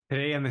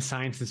Today on the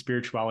Science and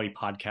Spirituality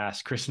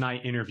podcast, Chris and I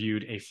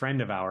interviewed a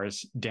friend of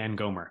ours, Dan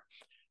Gomer.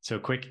 So,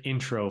 quick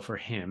intro for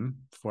him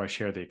before I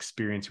share the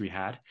experience we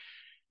had.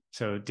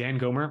 So, Dan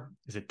Gomer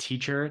is a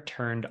teacher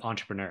turned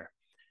entrepreneur.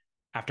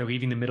 After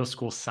leaving the middle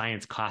school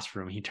science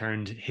classroom, he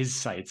turned his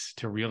sights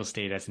to real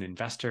estate as an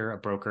investor, a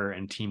broker,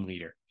 and team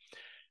leader.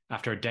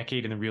 After a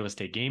decade in the real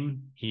estate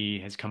game, he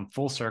has come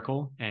full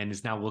circle and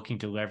is now looking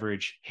to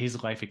leverage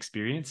his life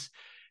experience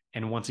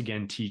and once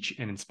again teach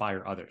and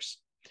inspire others.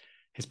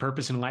 His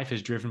purpose in life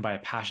is driven by a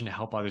passion to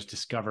help others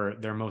discover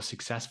their most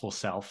successful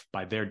self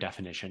by their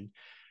definition,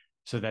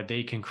 so that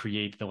they can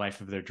create the life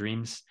of their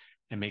dreams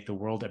and make the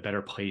world a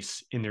better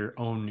place in their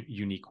own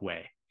unique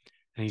way.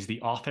 And he's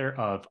the author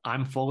of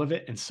I'm Full of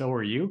It and So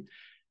Are You. And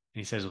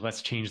he says,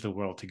 let's change the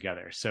world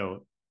together.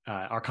 So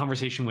our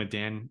conversation with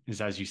Dan is,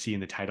 as you see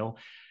in the title,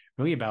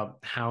 really about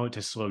how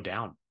to slow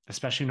down,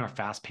 especially in our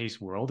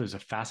fast-paced world. There's a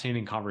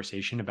fascinating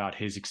conversation about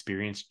his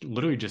experience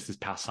literally just this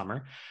past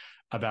summer,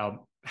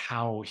 about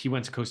how he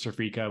went to Costa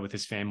Rica with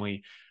his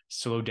family,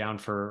 slowed down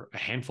for a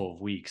handful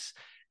of weeks,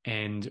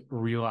 and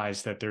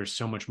realized that there's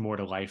so much more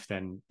to life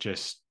than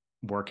just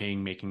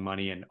working, making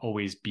money, and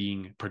always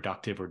being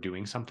productive or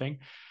doing something.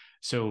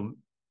 So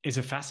it's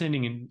a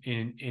fascinating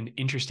and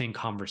interesting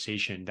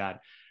conversation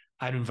that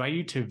I'd invite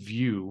you to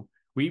view.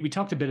 We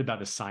talked a bit about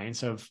the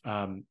science of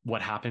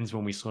what happens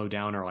when we slow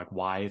down, or like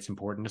why it's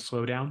important to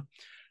slow down.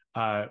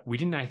 We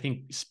didn't, I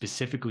think,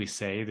 specifically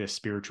say the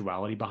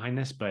spirituality behind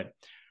this, but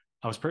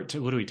I was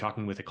literally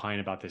talking with a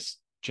client about this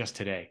just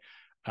today,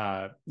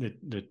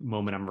 the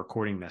moment I'm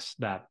recording this,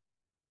 that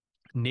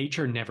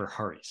nature never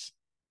hurries.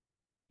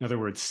 In other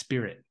words,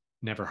 spirit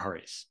never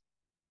hurries.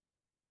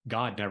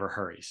 God never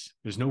hurries.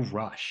 There's no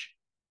rush.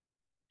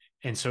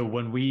 And so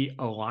when we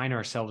align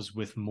ourselves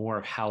with more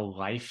of how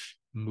life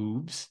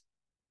moves,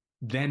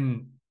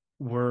 then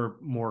we're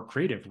more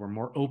creative, we're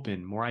more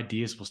open, more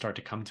ideas will start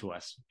to come to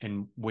us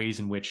in ways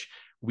in which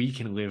we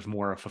can live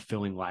more a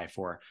fulfilling life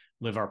or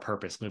live our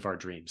purpose, live our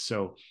dreams.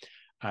 So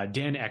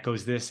Dan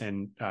echoes this,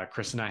 and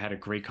Chris and I had a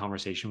great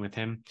conversation with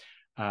him.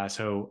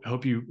 So I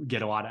hope you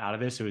get a lot out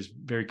of this. It was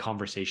very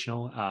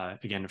conversational.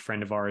 Again, a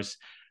friend of ours.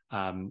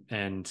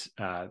 And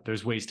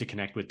there's ways to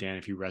connect with Dan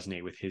if you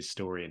resonate with his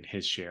story and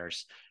his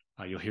shares.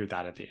 You'll hear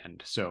that at the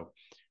end. So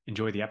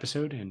enjoy the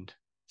episode and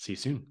see you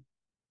soon.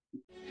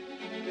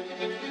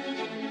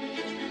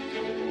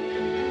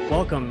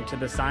 Welcome to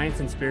the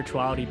Science and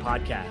Spirituality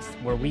podcast,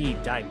 where we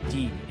dive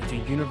deep into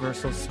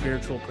universal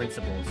spiritual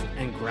principles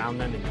and ground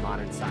them in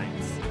modern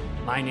science.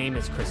 My name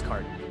is Chris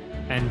Carden.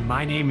 And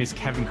my name is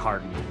Kevin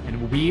Carden,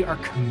 and we are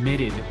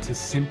committed to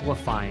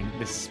simplifying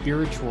the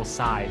spiritual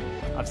side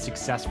of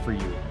success for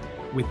you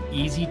with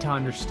easy to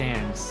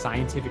understand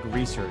scientific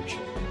research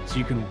so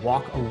you can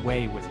walk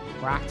away with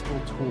practical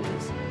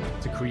tools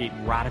to create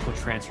radical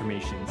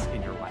transformations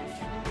in your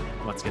life.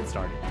 Let's get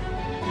started.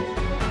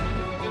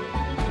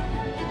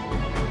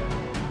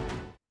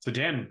 So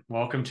Dan,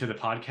 welcome to the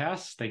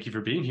podcast. Thank you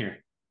for being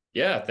here.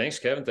 Yeah, thanks,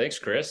 Kevin. Thanks,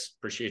 Chris.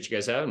 Appreciate you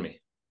guys having me.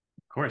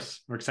 Of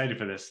course, we're excited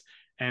for this.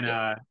 And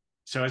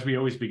so as we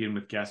always begin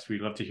with guests,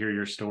 we'd love to hear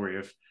your story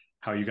of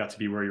how you got to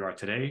be where you are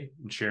today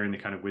and sharing the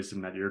kind of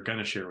wisdom that you're going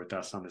to share with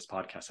us on this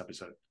podcast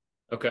episode.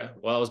 Okay.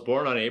 Well, I was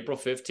born on April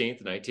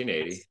 15th,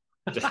 1980.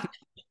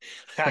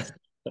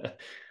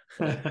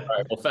 All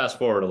right, we'll fast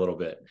forward a little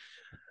bit.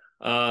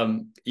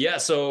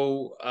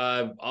 So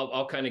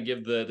I'll kind of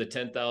give the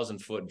 10,000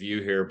 foot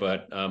view here,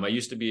 but I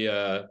used to be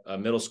a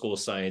middle school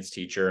science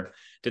teacher,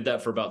 did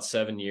that for about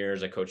 7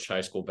 years. I coached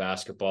high school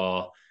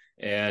basketball,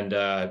 and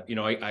I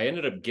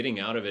ended up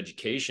getting out of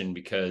education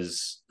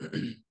because,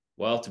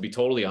 well, to be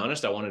totally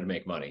honest, I wanted to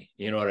make money.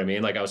 You know what I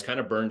mean? Like, I was kind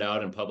of burned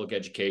out in public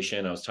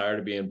education. I was tired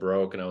of being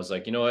broke, and I was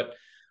like, you know what?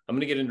 I'm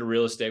going to get into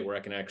real estate where I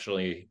can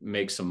actually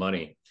make some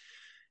money.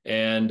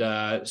 And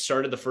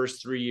started the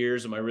first 3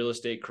 years of my real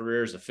estate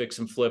career as a fix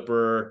and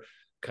flipper,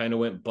 kind of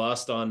went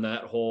bust on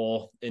that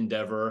whole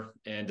endeavor,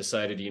 and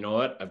decided, you know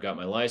what, I've got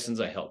my license.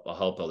 I'll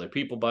help other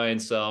people buy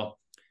and sell.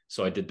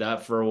 So I did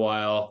that for a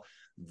while.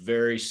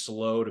 Very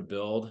slow to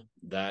build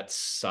that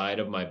side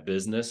of my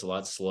business, a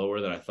lot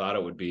slower than I thought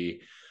it would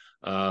be,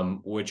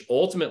 which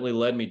ultimately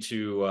led me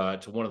to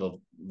one of the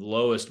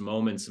lowest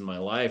moments in my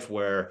life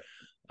where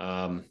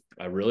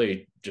I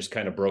really just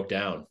kind of broke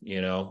down,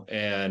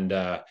 and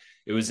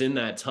it was in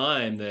that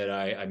time that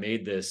I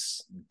made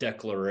this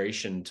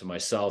declaration to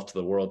myself, to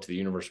the world, to the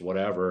universe,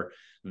 whatever,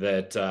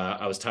 that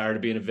I was tired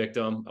of being a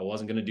victim. I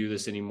wasn't going to do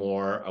this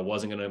anymore. I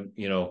wasn't going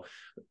to,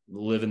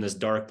 live in this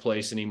dark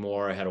place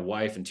anymore. I had a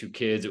wife and 2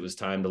 kids. It was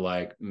time to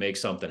like make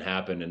something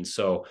happen. And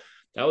so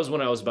that was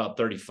when I was about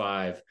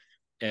 35.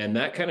 And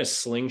that kind of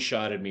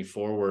slingshotted me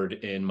forward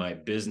in my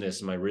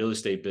business, my real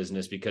estate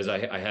business, because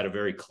I had a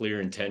very clear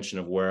intention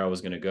of where I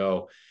was going to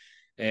go.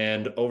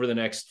 And over the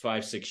next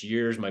 5-6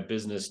 years, my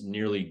business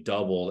nearly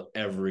doubled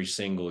every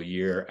single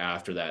year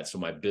after that. So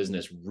my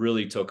business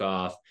really took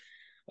off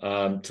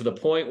to the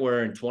point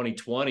where in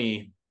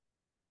 2020,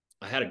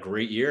 I had a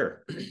great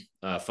year,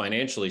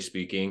 financially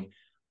speaking,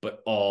 but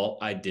all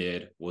I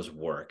did was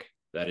work.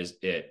 That is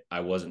it. I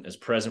wasn't as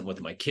present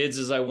with my kids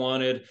as I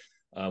wanted.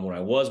 When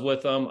I was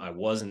with them, I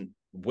wasn't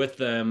with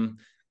them.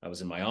 I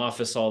was in my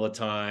office all the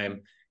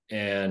time.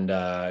 And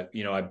I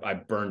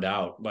burned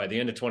out. By the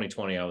end of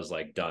 2020, I was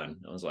like done.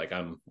 I was like,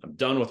 I'm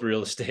done with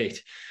real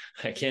estate.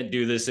 I can't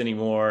do this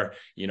anymore.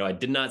 I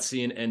did not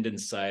see an end in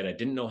sight. I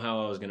didn't know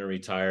how I was going to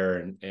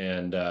retire,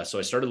 and so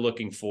I started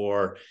looking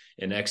for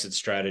an exit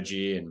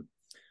strategy, and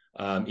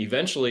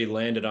eventually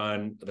landed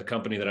on the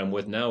company that I'm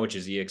with now, which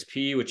is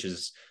EXP, which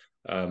is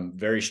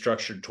very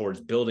structured towards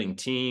building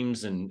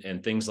teams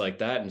and things like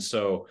that. And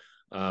so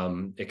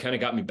it kind of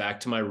got me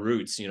back to my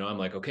roots. I'm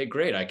like, okay,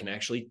 great. I can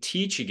actually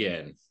teach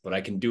again, but I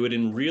can do it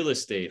in real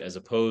estate as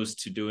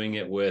opposed to doing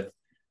it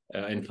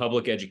in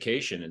public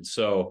education. And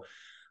so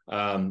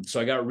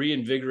I got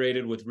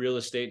reinvigorated with real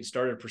estate and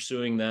started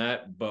pursuing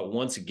that. But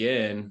once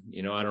again,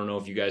 I don't know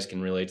if you guys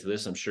can relate to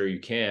this. I'm sure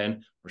you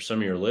can, or some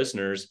of your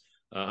listeners.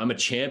 I'm a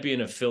champion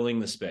of filling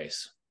the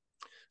space.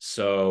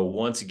 So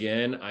once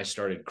again, I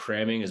started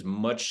cramming as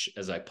much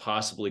as I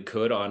possibly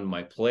could on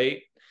my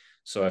plate.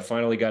 So I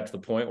finally got to the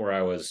point where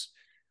I was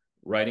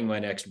writing my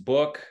next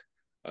book,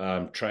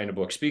 trying to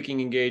book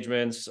speaking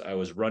engagements. I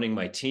was running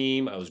my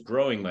team. I was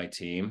growing my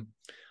team.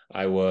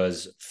 I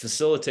was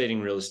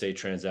facilitating real estate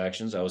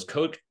transactions. I was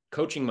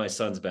coaching my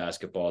son's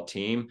basketball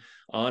team,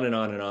 on and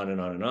on and on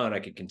and on and on. I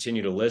could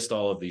continue to list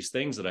all of these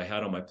things that I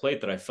had on my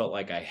plate that I felt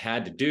like I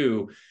had to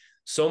do,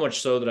 so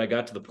much so that I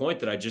got to the point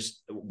that I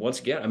just, once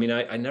again,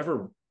 I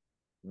never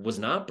was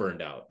not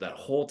burned out that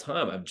whole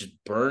time. I'm just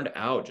burned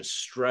out, just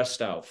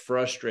stressed out,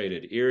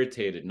 frustrated,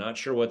 irritated, not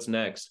sure what's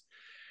next.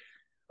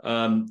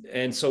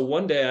 And so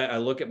one day I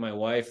look at my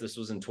wife, this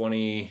was in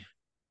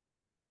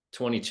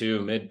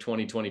 2022, mid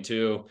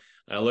 2022.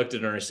 I looked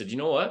at her and I said, you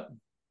know what?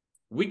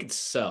 We could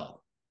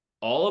sell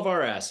all of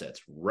our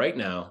assets right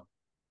now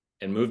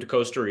and move to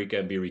Costa Rica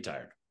and be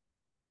retired.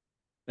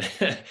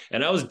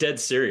 And I was dead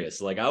serious.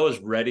 Like, I was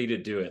ready to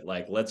do it.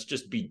 Like, let's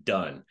just be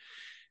done.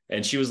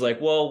 And she was like,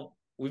 well,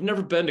 we've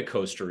never been to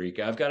Costa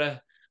Rica. I've got a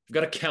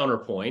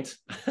counterpoint.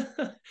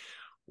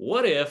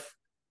 What if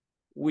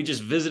we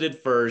just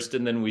visited first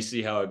and then we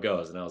see how it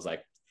goes? And I was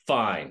like,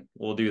 fine,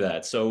 we'll do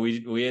that. So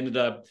we ended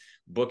up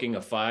booking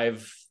a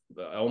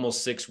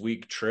almost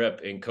 6-week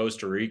trip in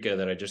Costa Rica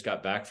that I just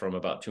got back from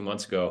about 2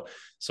 months ago.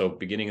 So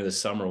beginning of the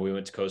summer, we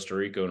went to Costa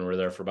Rica and we were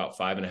there for about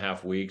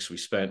 5.5 weeks. We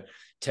spent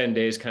 10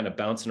 days kind of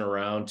bouncing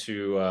around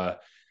to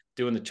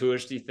doing the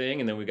touristy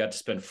thing. And then we got to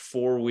spend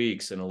 4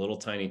 weeks in a little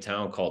tiny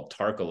town called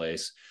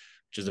Tarcoles,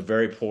 which is a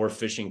very poor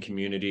fishing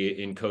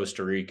community in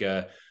Costa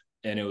Rica.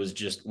 And it was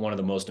just one of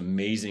the most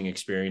amazing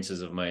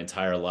experiences of my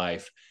entire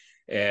life.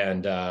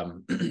 And,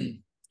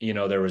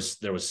 there was,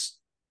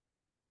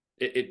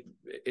 it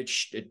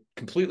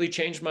completely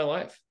changed my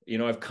life.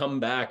 I've come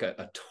back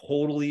a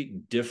totally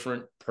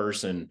different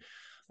person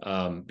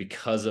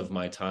because of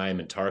my time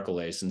in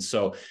Tarcoles. And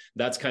so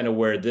that's kind of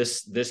where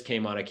this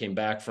came on. I came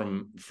back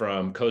from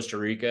Costa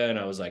Rica and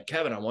I was like,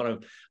 Kevin, I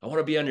want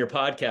to be on your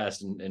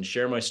podcast and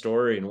share my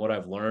story and what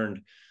I've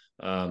learned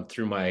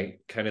through my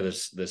kind of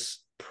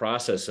this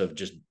process of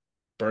just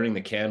burning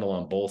the candle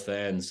on both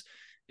ends.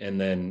 And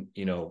then,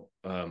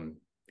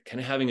 kind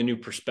of having a new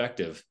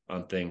perspective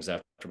on things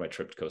after my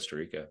trip to Costa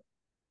Rica.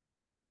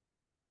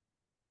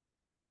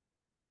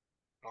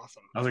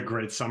 Awesome. That was a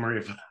great summary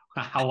of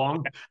how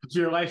long of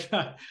your life.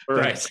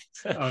 Right.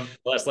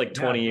 Last like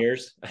 20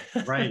 years.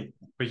 Right.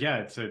 But yeah,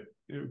 it's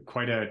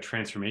quite a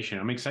transformation.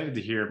 I'm excited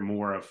to hear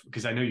more of,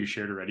 because I know you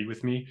shared already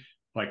with me,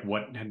 like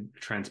what had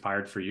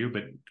transpired for you,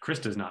 but Chris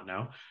does not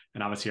know.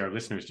 And obviously our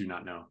listeners do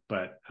not know,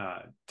 but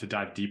to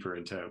dive deeper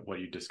into what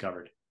you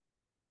discovered.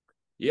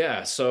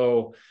 Yeah.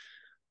 So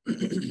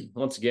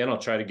once again, I'll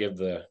try to give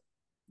the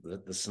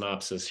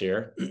synopsis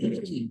here.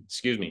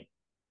 Excuse me.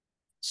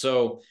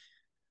 So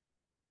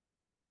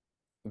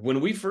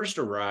when we first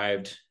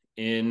arrived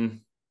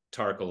in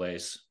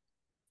Tarcoles,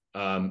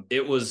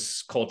 it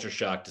was culture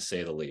shock to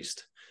say the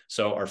least.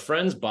 So our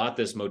friends bought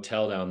this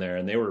motel down there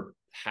and they were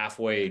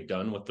halfway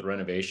done with the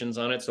renovations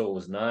on it. So it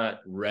was not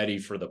ready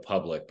for the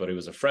public, but it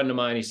was a friend of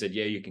mine. He said,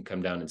 yeah, you can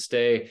come down and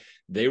stay.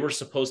 They were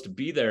supposed to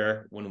be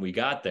there when we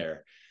got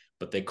there,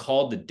 but they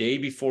called the day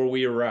before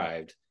we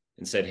arrived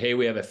and said, hey,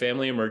 we have a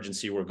family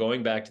emergency. We're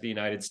going back to the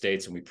United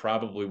States and we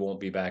probably won't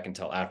be back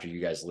until after you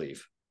guys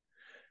leave.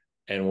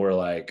 And we're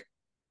like,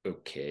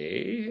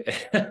 okay.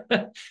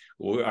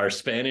 Our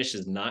Spanish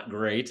is not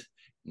great.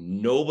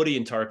 Nobody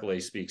in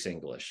Tarcoles speaks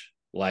English.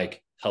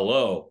 Like,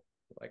 hello.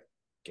 Like,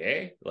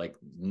 okay. Like,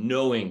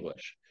 no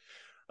English.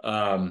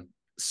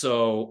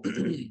 So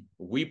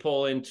we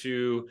pull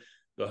into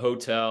the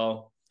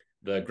hotel.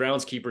 The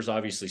groundskeepers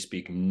obviously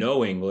speak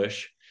no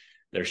English.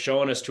 They're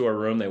showing us to our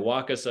room. They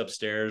walk us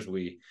upstairs.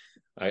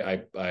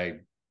 I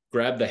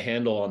grab the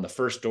handle on the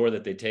first door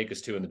that they take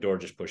us to, and the door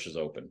just pushes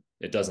open.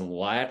 It doesn't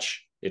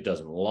latch. It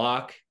doesn't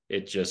lock.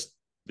 It's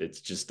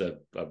just a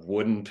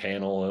wooden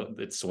panel.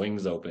 It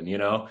swings open,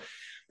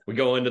 We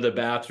go into the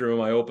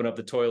bathroom. I open up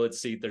the toilet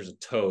seat. There's a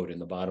toad in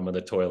the bottom of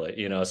the toilet,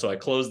 So I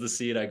close the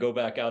seat. I go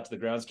back out to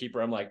the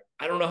groundskeeper. I'm like,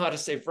 I don't know how to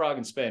say frog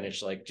in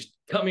Spanish. Like, just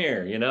come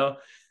here,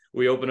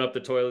 We open up the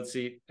toilet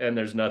seat and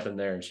there's nothing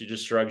there. And she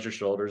just shrugs her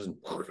shoulders and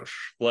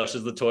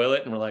flushes the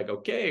toilet. And we're like,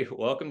 okay,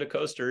 welcome to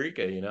Costa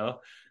Rica. You know,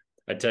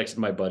 I texted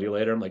my buddy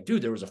later. I'm like,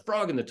 dude, there was a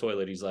frog in the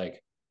toilet. He's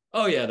like,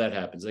 oh yeah, that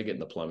happens. They get in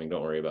the plumbing.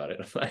 Don't worry about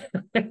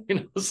it. You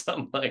know, so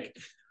I'm like,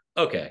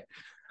 okay.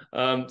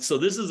 So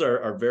this is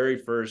our very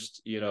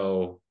first, you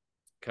know,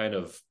 kind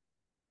of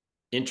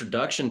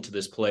introduction to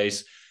this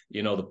place.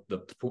 You know,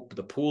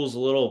 the pool's a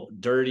little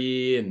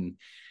dirty, and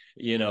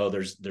you know,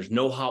 there's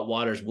no hot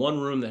water. There's one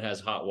room that has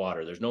hot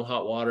water. There's no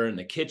hot water in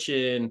the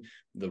kitchen.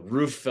 The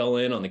roof fell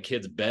in on the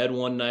kids' bed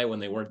one night when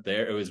they weren't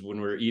there. It was when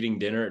we were eating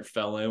dinner, it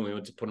fell in. We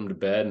went to put them to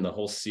bed, and the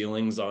whole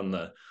ceiling's on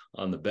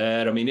the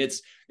bed. I mean,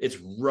 it's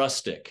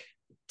rustic,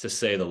 to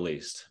say the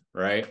least,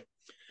 right?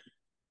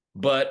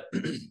 But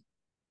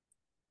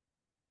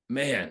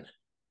man,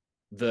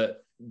 that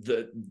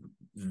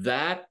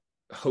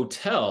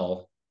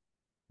hotel,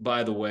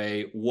 by the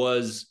way,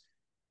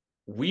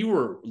 we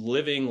were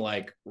living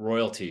like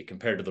royalty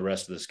compared to the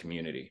rest of this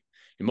community.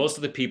 And most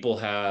of the people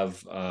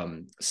have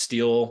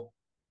steel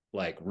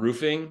like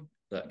roofing,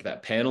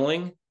 that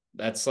paneling.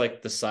 That's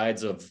like the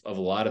sides of a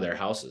lot of their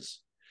houses.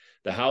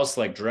 The house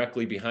like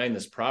directly behind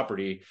this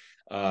property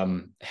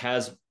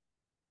has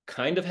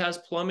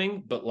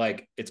plumbing, but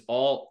like it's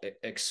all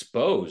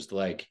exposed.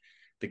 Like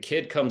the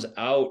kid comes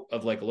out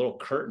of like a little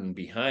curtain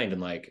behind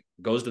and like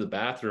goes to the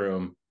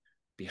bathroom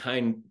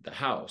behind the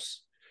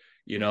house,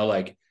 you know,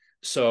 like,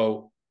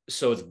 so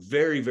it's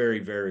very, very,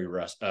 very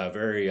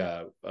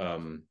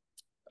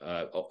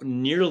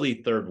nearly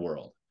third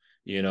world.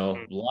 You know,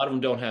 a lot of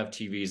them don't have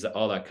TVs,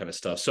 all that kind of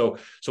stuff. So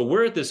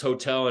we're at this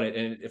hotel,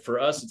 and for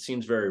us, it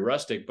seems very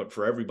rustic, but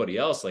for everybody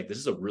else, like this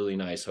is a really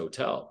nice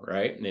hotel,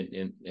 right?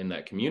 In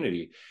that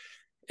community.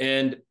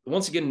 And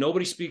once again,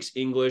 nobody speaks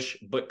English,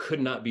 but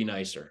could not be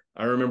nicer.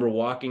 I remember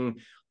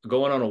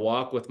going on a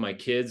walk with my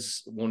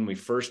kids when we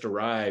first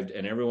arrived,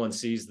 and everyone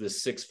sees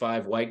this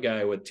 6'5" white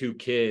guy with two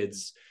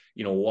kids,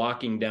 you know,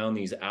 walking down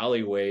these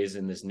alleyways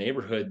in this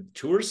neighborhood.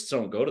 Tourists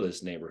don't go to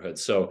this neighborhood.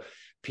 So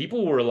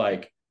people were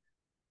like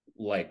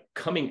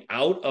coming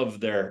out of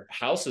their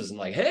houses and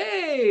like,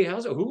 hey,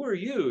 who are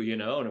you? You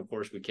know, and of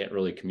course we can't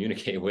really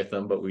communicate with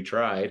them, but we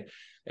tried.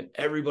 And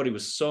everybody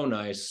was so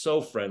nice,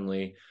 so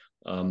friendly.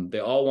 They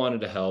all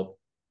wanted to help.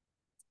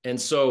 And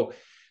so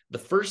the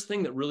first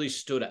thing that really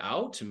stood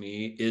out to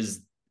me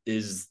is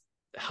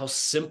how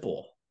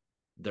simple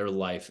their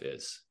life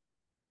is.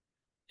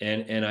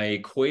 And I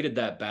equated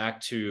that back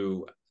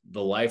to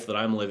the life that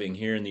I'm living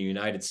here in the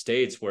United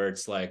States, where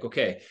it's like,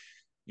 okay,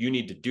 you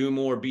need to do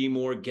more, be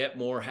more, get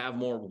more, have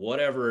more,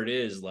 whatever it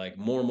is, like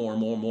more.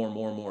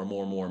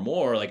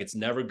 Like it's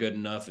never good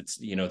enough. It's,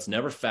 you know, it's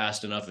never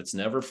fast enough. It's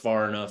never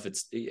far enough.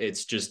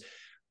 It's just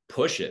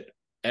push it,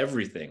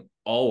 everything,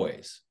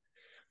 always.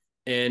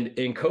 And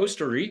in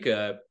Costa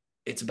Rica,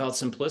 it's about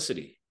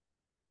simplicity.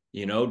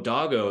 You know,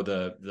 Dago,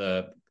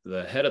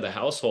 the head of the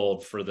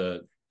household for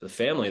the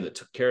family that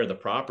took care of the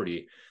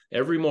property,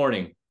 every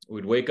morning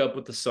we'd wake up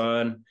with the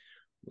sun,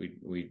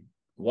 we'd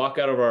walk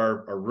out of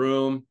our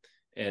room,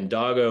 and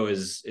Dago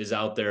is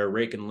out there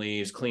raking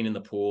leaves, cleaning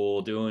the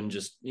pool, doing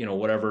just, you know,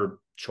 whatever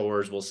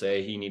chores we'll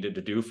say he needed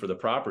to do for the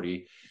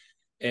property.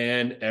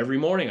 And every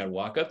morning I'd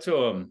walk up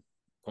to him,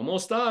 ¿Cómo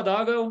está,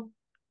 Dago?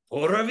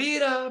 Pura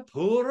vida.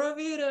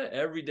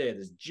 Every day,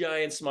 this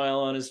giant smile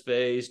on his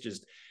face,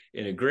 just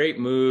in a great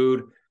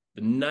mood,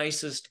 the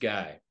nicest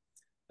guy.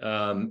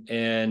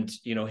 And,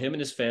 you know, him and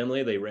his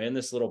family, they ran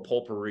this little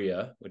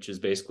pulperia, which is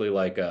basically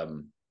like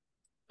a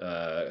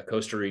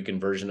Costa Rican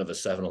version of a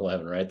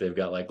 7-Eleven, right? They've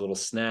got like little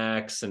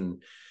snacks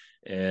and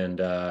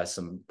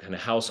some kind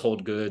of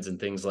household goods and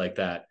things like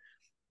that.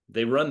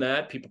 They run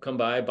that. People come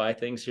by, buy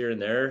things here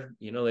and there.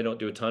 You know, they don't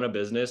do a ton of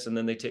business, and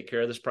then they take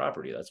care of this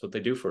property. That's what they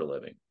do for a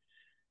living.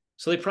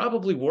 So they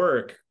probably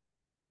work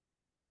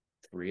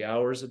 3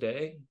 hours a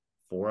day,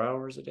 4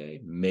 hours a day,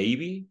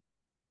 maybe.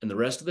 And the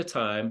rest of the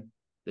time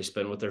they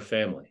spend with their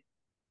family.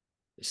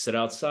 They sit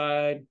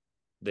outside,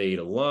 they eat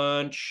a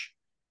lunch.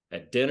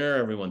 At dinner,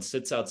 everyone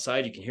sits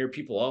outside. You can hear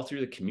people all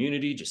through the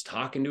community just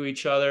talking to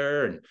each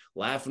other and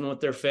laughing with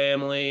their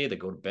family. They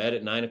go to bed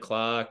at 9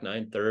 o'clock,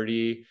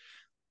 9:30,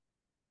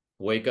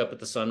 wake up at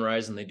the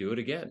sunrise, and they do it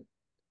again.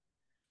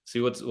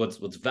 See,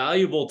 what's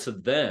valuable to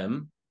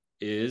them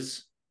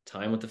is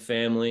time with the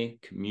family,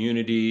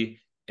 community,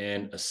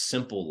 and a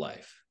simple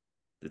life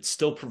that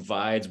still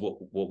provides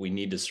what we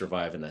need to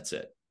survive, and that's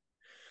it.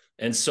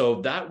 And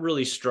so that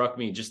really struck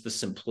me, just the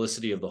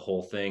simplicity of the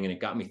whole thing. And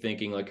it got me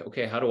thinking, like,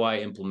 okay, how do I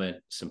implement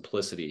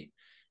simplicity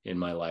in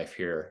my life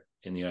here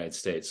in the United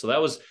States? So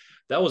that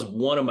was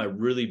one of my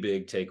really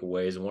big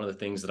takeaways, and one of the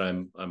things that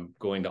I'm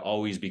going to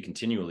always be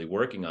continually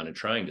working on and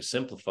trying to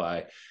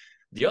simplify.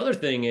 The other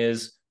thing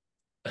is,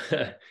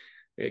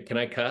 can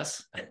I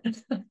cuss?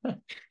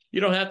 You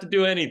don't have to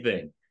do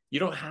anything. You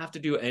don't have to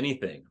do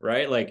anything,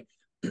 right? Like,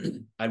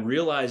 I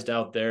realized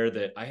out there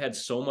that I had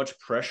so much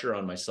pressure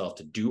on myself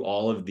to do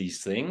all of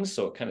these things.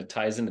 So it kind of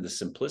ties into the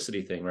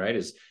simplicity thing, right?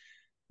 Is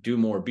do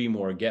more, be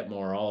more, get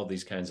more, all of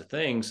these kinds of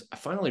things. I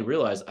finally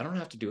realized I don't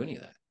have to do any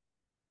of that.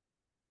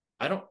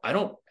 I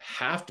don't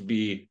have to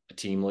be a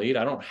team lead.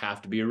 I don't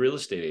have to be a real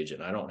estate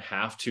agent. I don't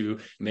have to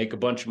make a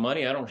bunch of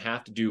money. I don't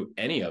have to do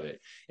any of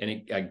it.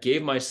 And I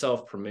gave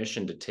myself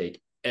permission to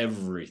take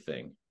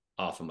everything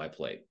off of my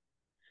plate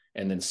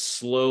and then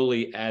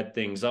slowly add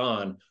things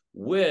on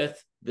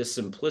with this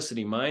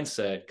simplicity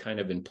mindset kind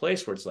of in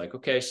place where it's like,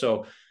 okay,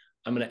 so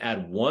I'm going to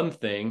add one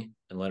thing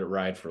and let it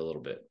ride for a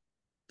little bit.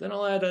 Then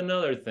I'll add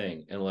another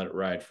thing and let it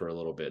ride for a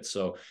little bit.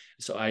 So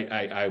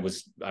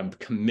I'm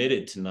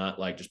committed to not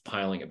like just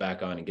piling it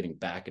back on and getting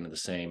back into the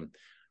same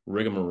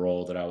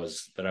rigmarole that I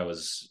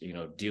was,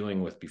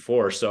 dealing with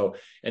before. So,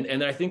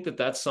 and I think that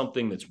that's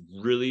something that's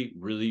really,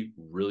 really,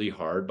 really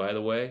hard, by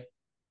the way,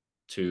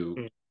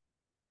 to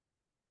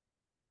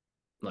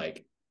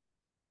like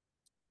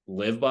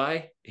live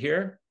by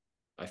here.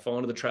 I fall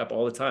into the trap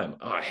all the time.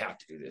 Oh, I have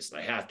to do this and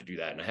I have to do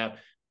that.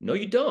 No,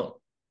 you don't.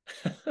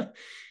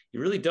 You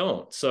really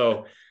don't.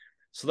 So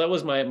that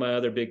was my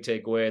other big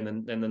takeaway.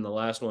 And then the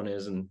last one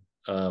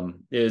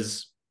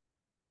is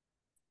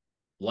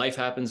life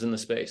happens in the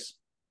space.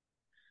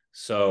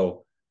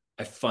 So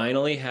I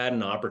finally had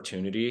an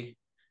opportunity.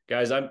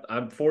 Guys,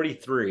 I'm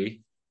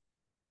 43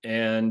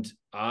 and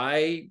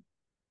I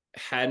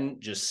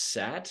hadn't just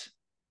sat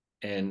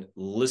and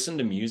listened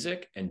to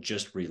music and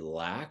just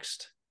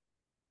relaxed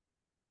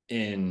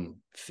in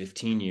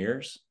 15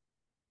 years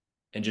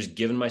and just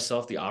given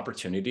myself the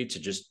opportunity to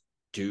just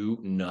do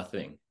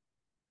nothing.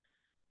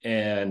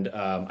 And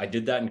I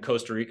did that in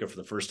Costa Rica for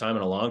the first time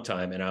in a long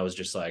time. And I was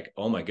just like,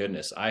 oh my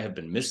goodness, I have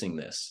been missing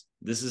this.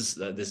 This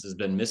has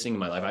been missing in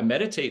my life. I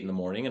meditate in the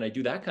morning and I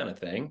do that kind of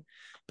thing,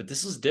 but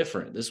this is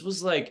different. This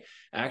was like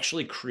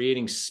actually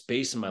creating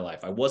space in my life.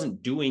 I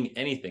wasn't doing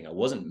anything. I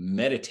wasn't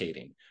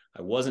meditating.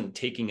 I wasn't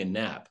taking a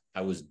nap.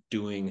 I was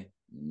doing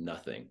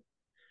nothing.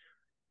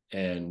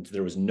 And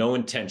there was no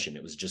intention.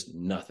 It was just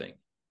nothing.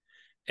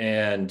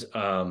 And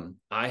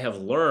I have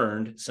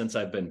learned since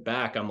I've been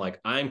back, I'm like,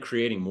 I'm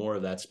creating more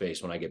of that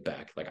space when I get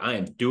back. Like I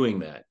am doing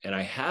that. And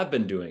I have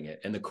been doing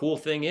it. And the cool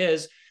thing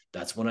is,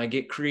 that's when I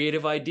get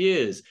creative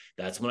ideas.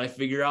 That's when I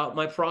figure out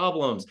my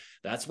problems.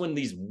 That's when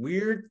these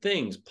weird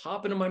things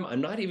pop into my mind.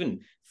 I'm not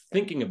even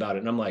thinking about it.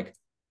 And I'm like,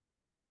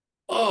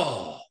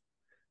 oh,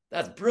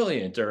 that's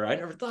brilliant. Or I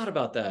never thought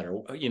about that.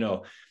 Or,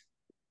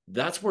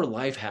 that's where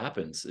life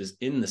happens, is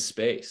in the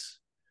space.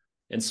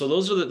 And so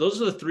those are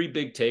the three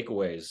big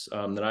takeaways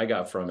that I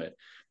got from it.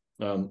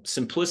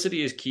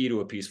 Simplicity is key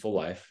to a peaceful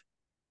life.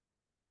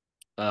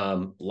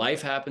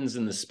 Life happens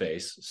in the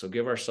space, so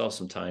give ourselves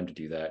some time to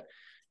do that.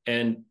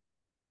 And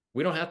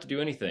we don't have to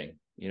do anything.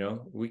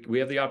 We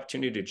have the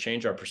opportunity to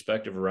change our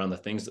perspective around the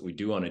things that we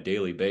do on a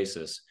daily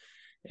basis.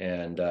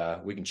 And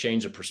we can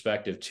change the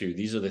perspective to,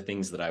 these are the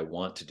things that I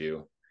want to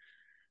do,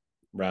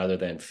 rather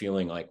than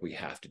feeling like we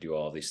have to do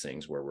all these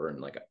things where we're in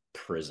like a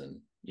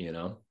prison,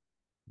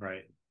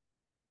 Right.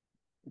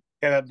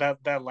 Yeah,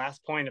 that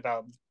last point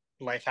about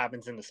life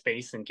happens in the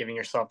space and giving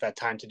yourself that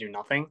time to do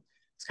nothing.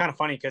 It's kind of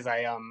funny because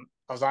I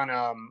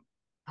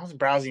was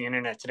browsing the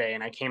internet today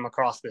and I came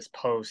across this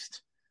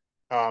post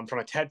from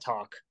a TED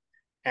talk,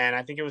 and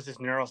I think it was this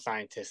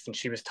neuroscientist, and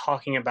she was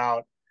talking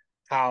about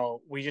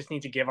how we just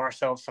need to give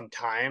ourselves some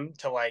time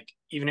to, like,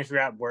 even if you're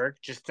at work,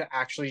 just to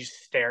actually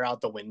stare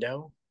out the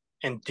window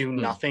and do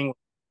nothing with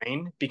your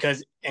brain,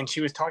 because, and she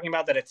was talking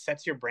about that it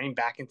sets your brain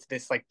back into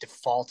this like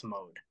default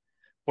mode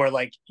where,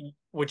 like,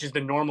 which is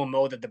the normal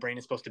mode that the brain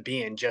is supposed to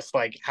be in, just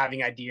like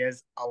having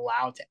ideas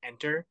allowed to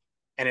enter,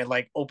 and it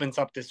like opens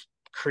up this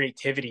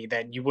creativity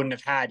that you wouldn't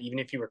have had even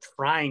if you were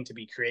trying to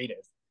be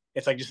creative.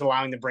 It's like just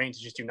allowing the brain to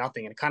just do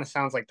nothing, and it kind of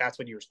sounds like that's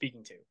what you were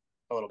speaking to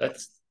a little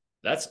bit.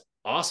 That's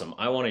awesome.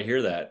 I want to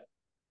hear that.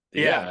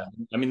 Yeah. Yeah,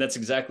 I mean, that's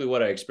exactly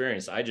what I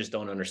experienced. I just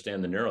don't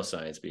understand the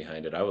neuroscience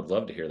behind it. I would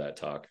love to hear that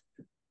talk.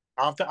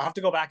 I'll have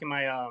to go back in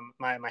my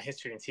my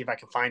history and see if I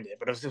can find it.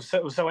 But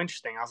it was so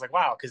interesting. I was like,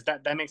 wow, because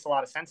that makes a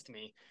lot of sense to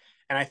me.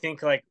 And I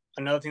think like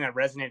another thing that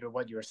resonated with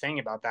what you were saying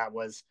about that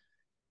was,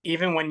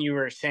 even when you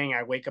were saying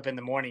I wake up in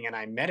the morning and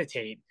I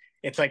meditate,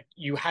 it's like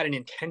you had an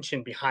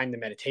intention behind the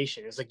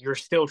meditation. It's like you're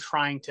still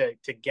trying to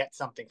get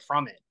something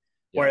from it.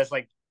 Yeah. Whereas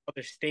like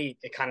other state,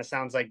 it kind of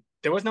sounds like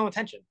there was no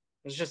intention.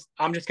 It's just,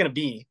 I'm just gonna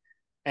be.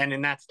 And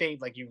in that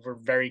state, like, you were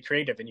very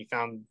creative and you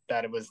found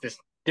that it was this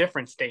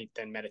different state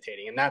than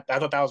meditating. And that, I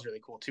thought that was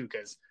really cool too,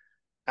 because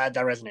that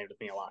resonated with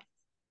me a lot.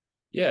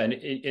 Yeah,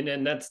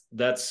 and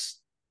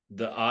that's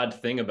the odd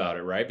thing about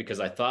it, right? Because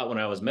I thought when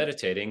I was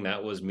meditating,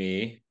 that was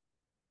me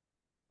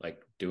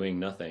like doing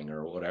nothing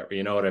or whatever,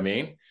 you know what I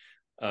mean?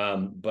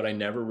 But I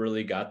never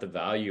really got the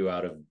value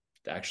out of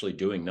actually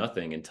doing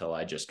nothing until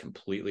I just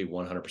completely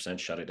 100%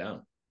 shut it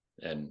down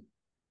and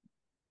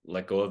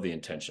let go of the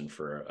intention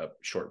for a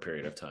short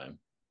period of time.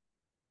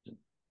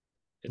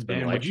 It's been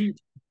Dan, life.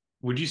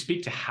 would you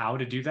speak to how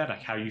to do that,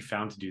 like how you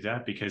found to do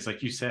that? Because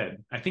like you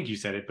said, I think you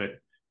said it, but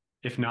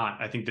if not,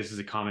 I think this is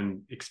a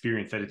common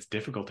experience that it's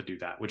difficult to do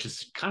that, which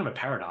is kind of a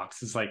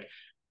paradox. It's like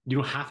you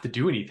don't have to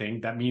do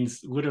anything. That means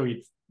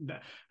literally,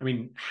 I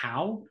mean,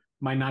 how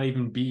might not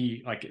even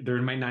be like,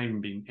 there might not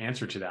even be an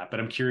answer to that, but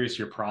I'm curious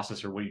your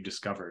process or what you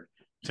discovered.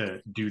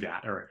 to do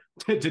that, or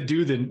to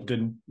do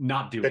the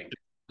not doing?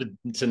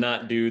 To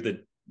not do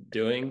the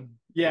doing.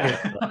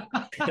 Yeah.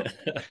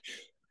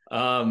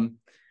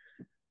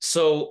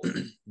 So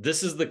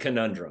this is the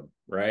conundrum,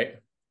 right?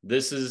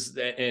 This is,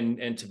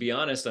 and to be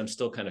honest, I'm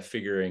still kind of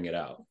figuring it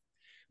out,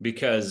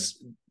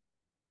 because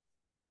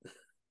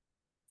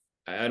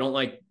I don't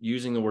like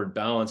using the word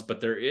balance,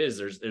 but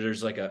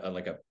there's like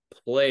a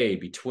play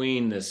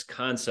between this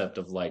concept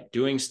of like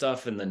doing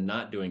stuff and then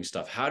not doing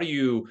stuff. How do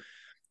you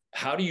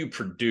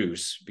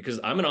produce? Because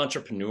I'm an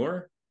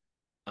entrepreneur,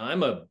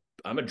 I'm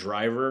a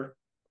driver,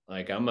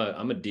 like I'm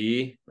a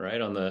D,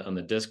 right, on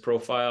the disc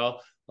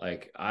profile.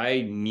 Like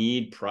I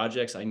need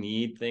projects, I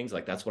need things,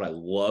 like that's what I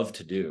love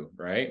to do,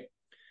 right?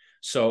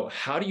 So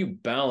how do you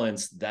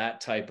balance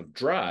that type of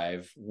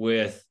drive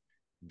with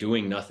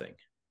doing nothing?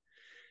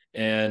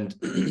 And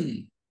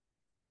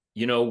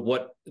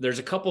there's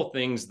a couple of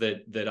things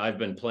that I've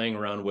been playing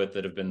around with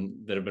that have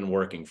been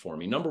working for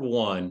me. Number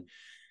one,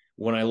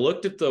 when I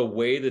looked at the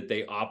way that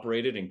they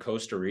operated in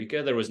Costa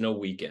Rica, there was no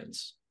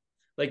weekends.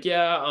 Like,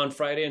 yeah, on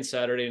Friday and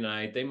Saturday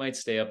night, they might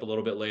stay up a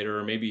little bit later,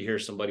 or maybe you hear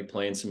somebody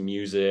playing some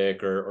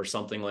music or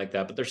something like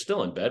that, but they're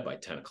still in bed by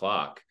 10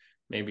 o'clock,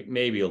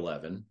 maybe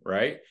 11,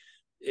 right?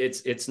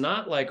 It's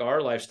not like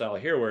our lifestyle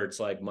here where it's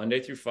like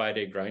Monday through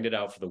Friday, grind it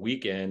out for the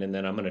weekend, and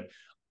then I'm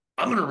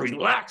gonna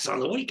relax on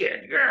the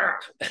weekend.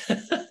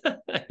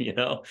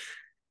 Yeah.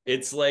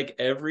 It's like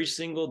every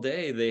single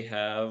day they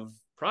have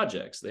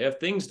projects, they have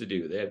things to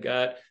do, they've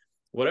got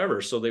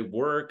whatever. So they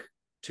work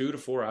 2 to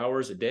 4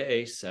 hours a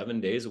day, 7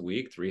 days a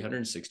week,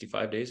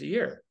 365 days a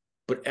year.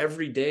 But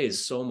every day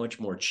is so much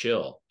more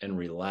chill and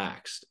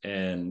relaxed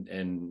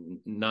and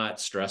not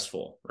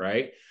stressful,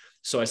 right?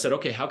 So I said,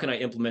 okay, how can I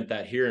implement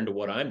that here into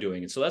what I'm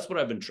doing? And so that's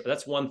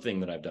one thing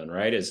that I've done,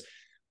 right? Is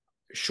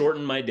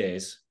shorten my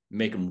days,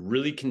 make them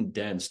really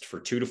condensed for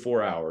 2 to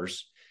 4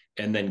 hours,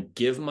 and then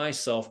give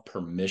myself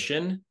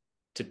permission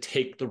to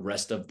take the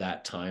rest of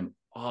that time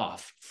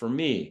off for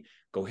me.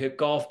 Go hit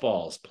golf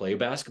balls, play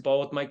basketball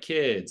with my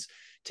kids,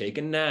 take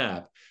a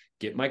nap,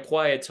 get my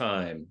quiet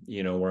time,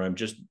 where I'm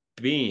just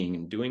being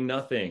and doing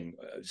nothing,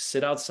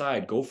 sit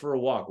outside, go for a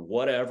walk,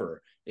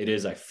 whatever it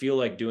is I feel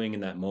like doing in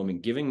that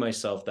moment, giving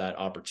myself that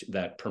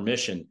that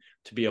permission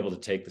to be able to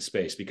take the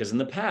space. Because in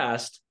the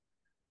past,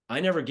 I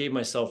never gave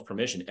myself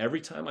permission.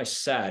 Every time I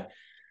sat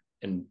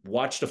and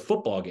watched a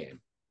football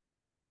game,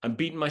 I'm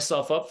beating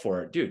myself up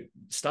for it. Dude,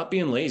 stop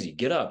being lazy.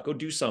 Get up, go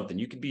do something.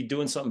 You could be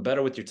doing something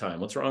better with your time.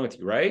 What's wrong with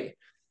you, right?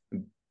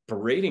 I'm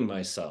berating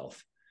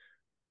myself.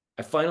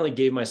 I finally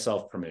gave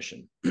myself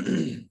permission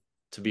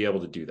to be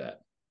able to do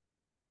that.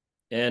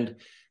 And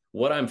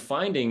what I'm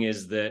finding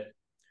is that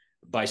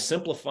by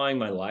simplifying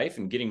my life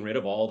and getting rid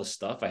of all the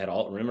stuff I had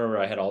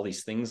all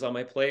these things on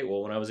my plate.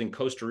 Well, when I was in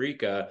Costa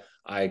Rica,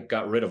 I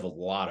got rid of a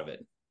lot of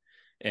it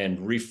and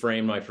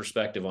reframed my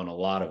perspective on a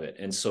lot of it.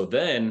 And so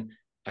then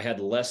I had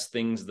less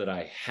things that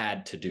I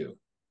had to do.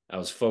 I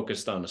was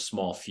focused on a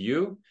small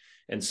few.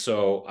 And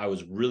so I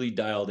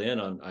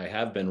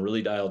have been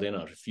really dialed in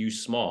on a few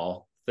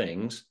small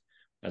things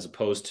as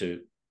opposed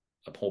to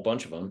a whole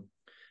bunch of them.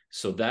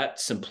 So that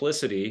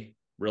simplicity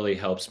really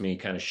helps me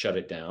kind of shut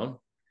it down.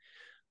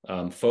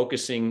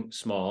 Focusing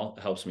small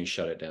helps me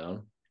shut it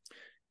down.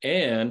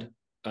 And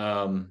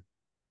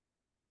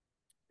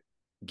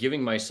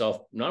giving myself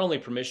not only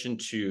permission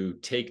to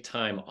take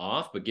time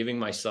off, but giving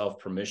myself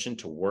permission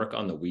to work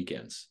on the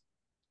weekends.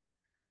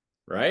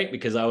 Right?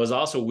 Because I was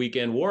also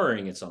weekend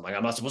warring. And so I'm like,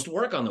 I'm not supposed to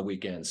work on the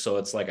weekends. So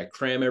it's like I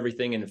cram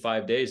everything in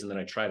 5 days and then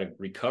I try to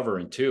recover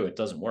in 2. It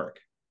doesn't work.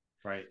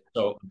 Right.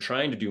 So I'm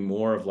trying to do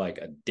more of like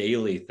a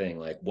daily thing.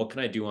 Like, what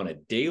can I do on a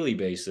daily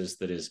basis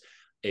that is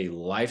a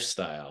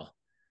lifestyle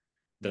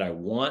that I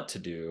want to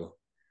do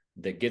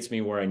that gets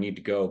me where I need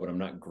to go, but I'm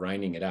not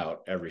grinding it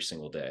out every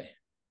single day.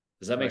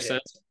 Does that make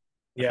sense?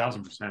 Yeah.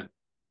 1,000%.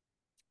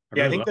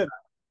 I think that.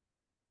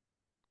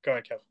 Go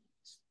ahead, Kev.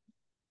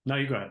 No,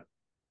 you go ahead.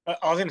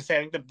 I was going to say, I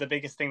think the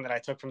biggest thing that I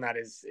took from that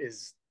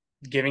is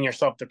giving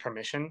yourself the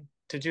permission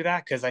to do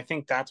that. Cause I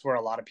think that's where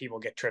a lot of people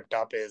get tripped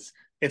up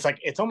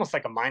it's almost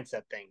like a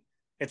mindset thing.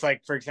 It's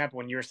like, for example,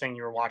 when you were saying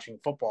you were watching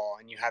football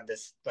and you had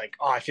this like,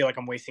 oh, I feel like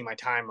I'm wasting my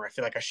time, or I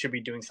feel like I should be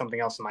doing something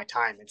else in my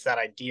time. It's that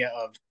idea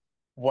of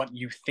what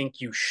you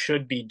think you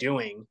should be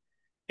doing.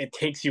 It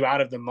takes you out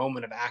of the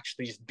moment of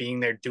actually just being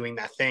there doing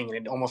that thing.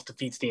 And it almost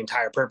defeats the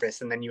entire purpose.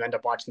 And then you end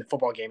up watching the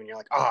football game and you're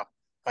like, like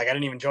I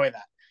didn't even enjoy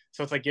that.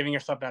 So it's like giving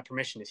yourself that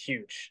permission is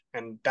huge.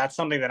 And that's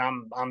something that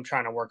I'm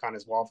trying to work on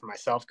as well for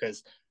myself.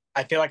 Cause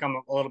I feel like I'm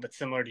a little bit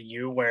similar to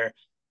you, where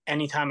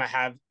anytime I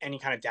have any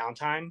kind of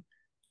downtime,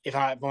 if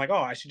I'm like,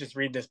 oh, I should just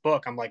read this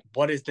book, I'm like,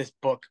 what is this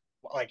book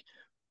like?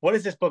 What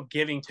is this book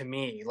giving to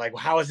me? Like,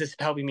 how is this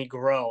helping me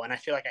grow? And I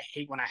feel like I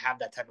hate when I have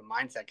that type of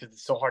mindset because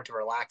it's so hard to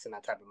relax in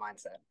that type of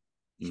mindset.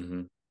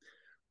 Mm-hmm.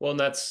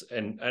 Well,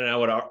 and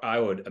I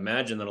would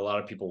imagine that a lot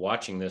of people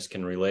watching this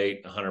can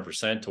relate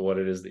 100% to what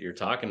it is that you're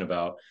talking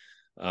about.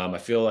 I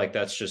feel like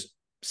that's just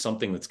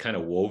something that's kind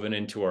of woven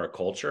into our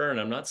culture. And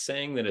I'm not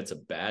saying that it's a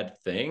bad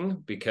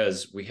thing,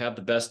 because we have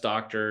the best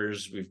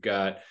doctors. We've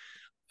got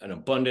an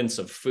abundance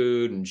of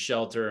food and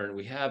shelter, and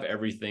we have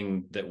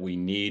everything that we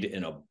need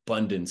in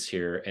abundance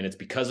here. And it's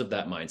because of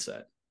that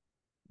mindset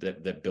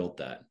that built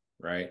that,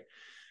 right?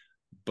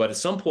 But at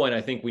some point,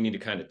 I think we need to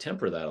kind of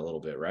temper that a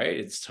little bit, right?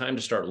 It's time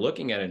to start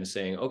looking at it and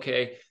saying,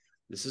 okay,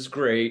 this is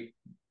great.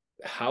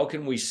 How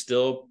can we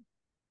still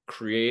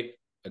create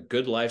a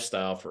good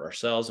lifestyle for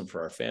ourselves and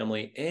for our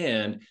family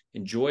and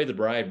enjoy the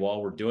ride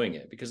while we're doing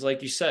it? Because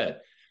like you said,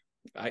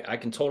 I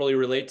can totally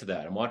relate to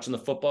that. I'm watching the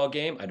football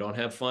game. I don't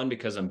have fun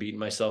because I'm beating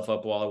myself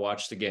up while I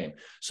watch the game.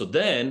 So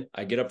then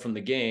I get up from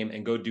the game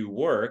and go do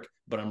work,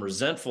 but I'm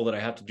resentful that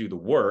I have to do the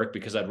work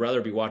because I'd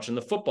rather be watching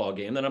the football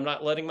game than I'm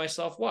not letting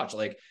myself watch.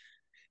 Like,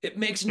 it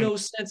makes no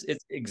sense.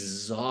 It's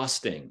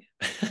exhausting.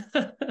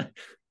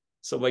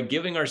 So by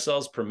giving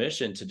ourselves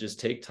permission to just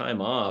take time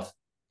off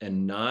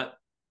and not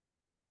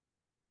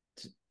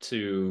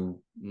to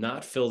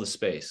not fill the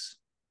space,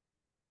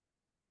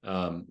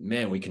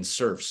 man, we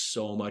conserve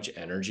so much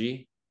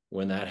energy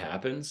when that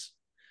happens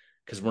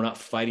because we're not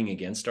fighting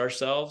against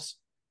ourselves.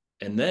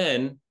 And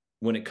then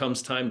when it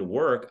comes time to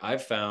work,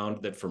 I've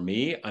found that for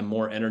me, I'm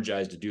more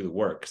energized to do the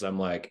work because I'm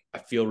like, I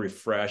feel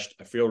refreshed.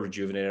 I feel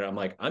rejuvenated. I'm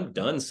like, I'm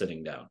done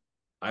sitting down.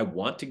 I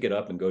want to get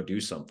up and go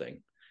do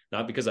something,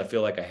 not because I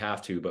feel like I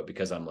have to, but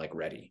because I'm like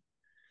ready.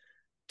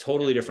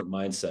 Totally different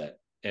mindset.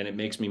 And it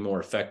makes me more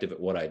effective at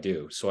what I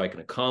do. So I can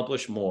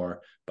accomplish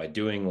more by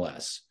doing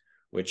less,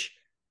 which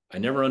I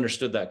never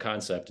understood that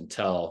concept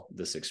until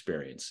this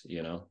experience,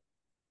 you know?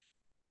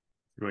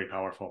 Really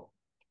powerful.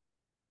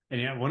 And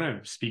yeah, I want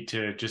to speak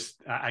to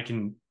just, I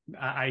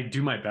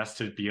do my best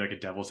to be like a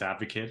devil's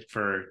advocate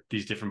for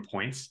these different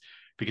points,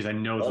 because I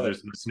know that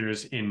there's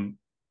listeners in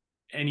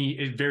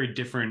any very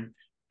different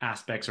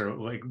aspects or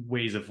like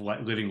ways of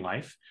living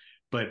life.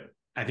 But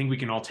I think we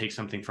can all take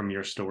something from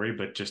your story,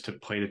 but just to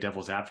play the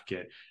devil's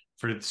advocate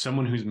for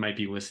someone who might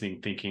be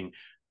listening thinking,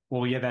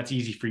 well, yeah, that's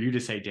easy for you to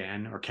say,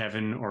 Dan or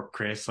Kevin or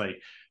Chris,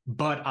 like,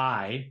 but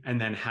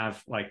and then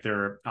have like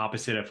their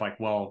opposite of like,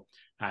 well,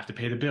 I have to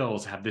pay the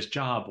bills, have this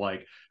job.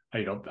 Like,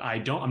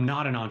 I'm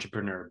not an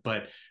entrepreneur,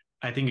 but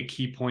I think a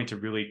key point to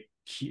really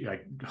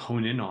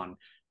hone in on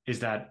is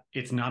that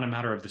it's not a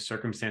matter of the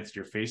circumstance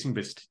you're facing,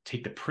 but to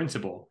take the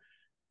principle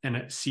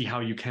and see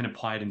how you can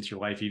apply it into your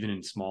life, even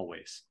in small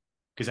ways.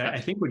 Because I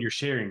think what you're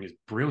sharing is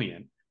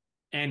brilliant,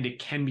 and it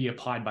can be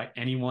applied by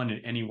anyone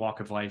in any walk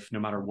of life, no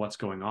matter what's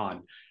going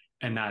on.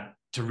 And that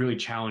to really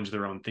challenge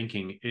their own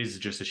thinking is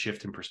just a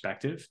shift in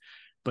perspective,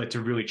 but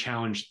to really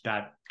challenge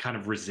that kind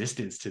of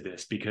resistance to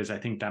this, because I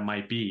think that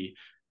might be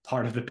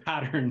part of the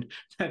pattern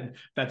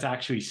that's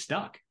actually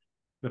stuck.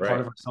 The part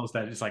of ourselves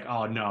that is like,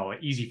 oh no,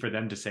 easy for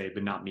them to say,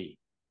 but not me.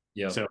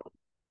 Yeah. So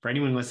for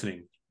anyone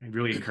listening, I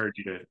really encourage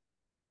you to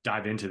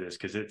dive into this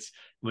because it's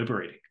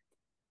liberating.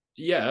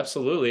 Yeah,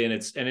 absolutely. And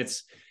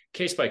it's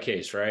case by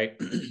case, right?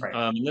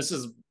 And this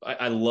is,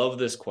 I love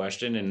this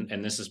question.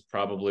 And this is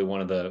probably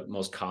one of the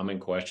most common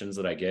questions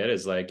that I get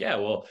is like, yeah,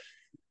 well,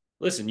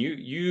 listen,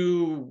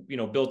 you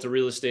built a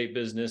real estate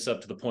business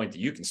up to the point that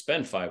you can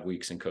spend 5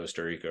 weeks in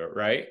Costa Rica,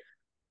 right?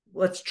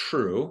 Well, that's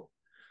true.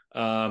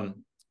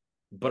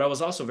 But I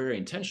was also very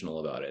intentional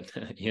about it,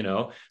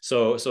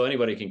 so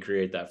anybody can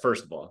create that,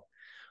 first of all.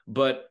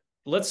 But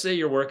let's say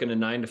you're working a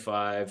 9 to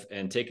 5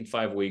 and taking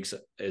 5 weeks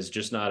is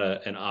just not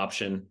an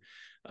option.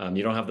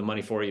 You don't have the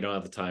money for it. You don't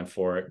have the time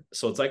for it.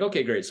 So it's like,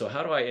 okay, great. So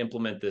how do I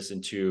implement this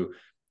into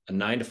a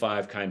 9 to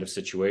 5 kind of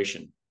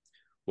situation?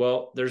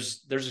 Well,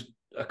 there's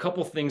a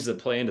couple things that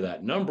play into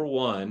that. Number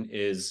one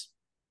is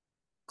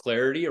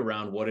clarity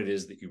around what it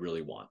is that you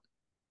really want.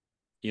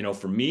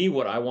 For me,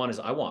 what I want is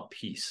I want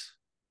peace.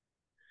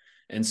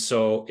 And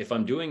so if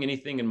I'm doing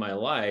anything in my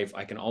life,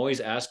 I can always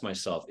ask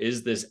myself,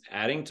 is this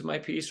adding to my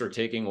peace or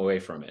taking away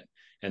from it?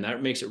 And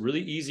that makes it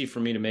really easy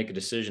for me to make a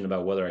decision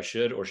about whether I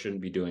should or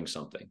shouldn't be doing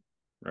something,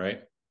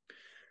 right?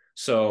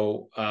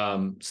 So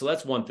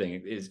that's one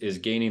thing is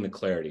gaining the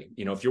clarity.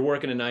 If you're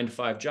working a 9 to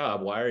 5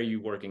 job, why are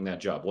you working that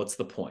job? What's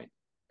the point?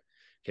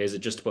 Okay, is it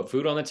just to put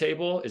food on the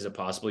table? Is it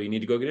possible you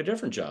need to go get a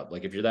different job?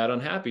 Like if you're that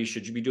unhappy,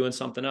 should you be doing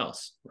something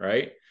else,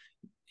 right?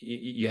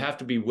 You have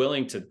to be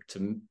willing to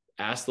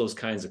ask those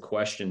kinds of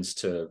questions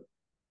to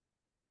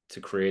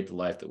create the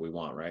life that we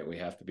want, right? We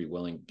have to be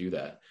willing to do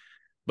that.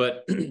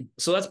 But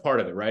so that's part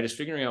of it, right? Is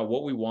figuring out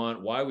what we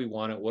want, why we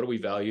want it, what do we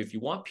value. If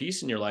you want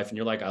peace in your life and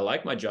you're like, I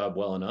like my job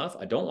well enough,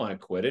 I don't want to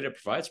quit it, it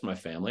provides for my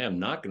family, I'm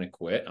not going to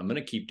quit, I'm going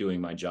to keep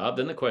doing my job.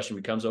 Then the question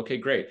becomes, okay,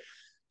 great.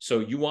 So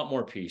you want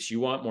more peace, you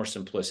want more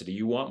simplicity,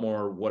 you want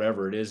more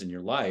whatever it is in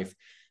your life.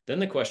 Then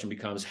the question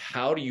becomes,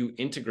 how do you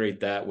integrate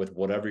that with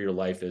whatever your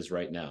life is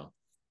right now?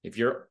 If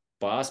your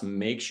boss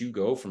makes you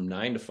go from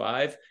 9 to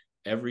 5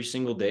 every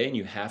single day and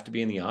you have to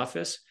be in the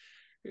office,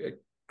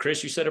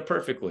 Chris, you said it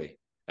perfectly.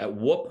 At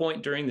what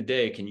point during the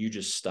day can you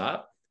just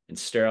stop and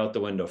stare out the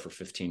window for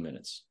 15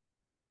 minutes?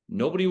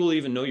 Nobody will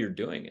even know you're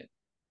doing it,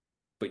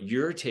 but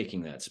you're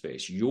taking that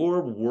space.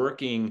 You're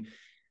working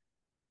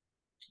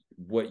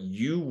what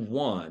you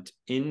want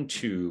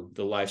into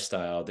the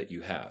lifestyle that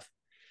you have.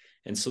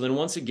 And so then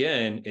once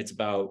again, it's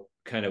about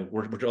kind of,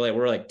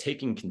 we're like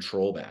taking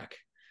control back.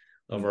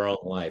 of our own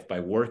life by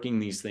working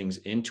these things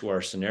into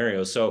our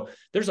scenario. So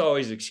there's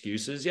always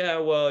excuses. Yeah,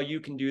 well, you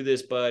can do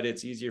this, but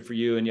it's easier for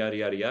you and yada,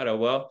 yada, yada.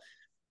 Well,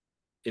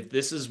 if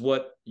this is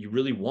what you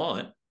really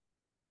want,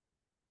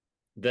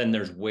 then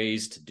there's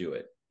ways to do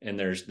it. And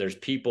there's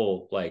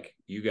people like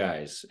you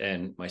guys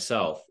and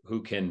myself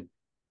who can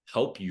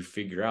help you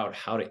figure out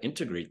how to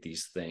integrate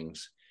these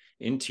things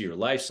into your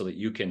life so that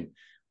you can,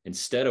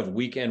 instead of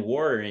weekend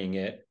warrioring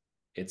it,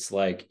 it's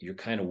like you're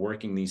kind of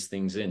working these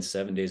things in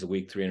 7 days a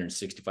week,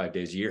 365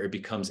 days a year. It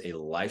becomes a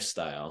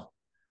lifestyle,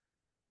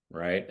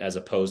 right? As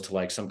opposed to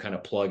like some kind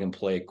of plug and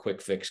play,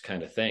 quick fix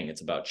kind of thing.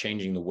 It's about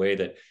changing the way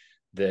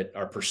that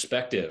our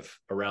perspective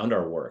around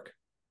our work,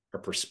 our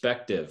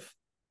perspective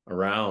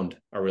around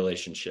our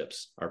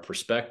relationships, our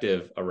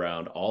perspective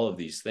around all of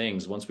these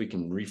things. Once we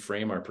can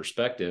reframe our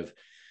perspective,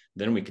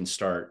 then we can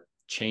start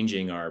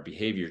changing our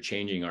behavior,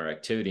 changing our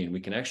activity, and we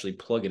can actually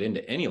plug it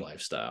into any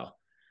lifestyle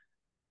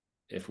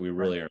if we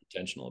really are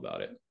intentional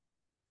about it.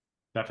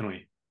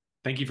 Definitely.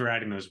 Thank you for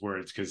adding those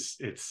words, because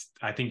it's,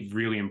 I think,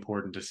 really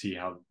important to see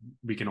how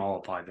we can all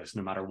apply this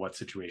no matter what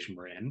situation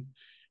we're in.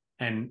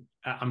 And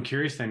I'm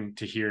curious then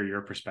to hear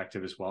your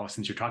perspective as well,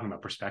 since you're talking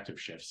about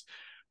perspective shifts.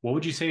 What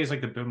would you say is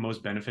like the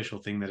most beneficial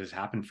thing that has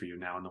happened for you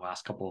now in the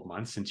last couple of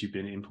months since you've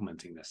been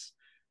implementing this?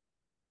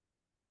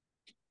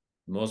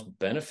 Most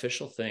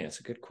beneficial thing?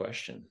 That's a good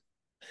question.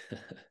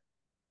 Because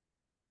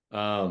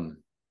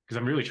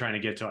I'm really trying to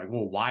get to like,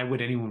 well, why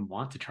would anyone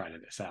want to try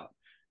this out?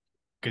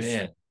 Because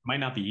it might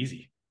not be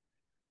easy.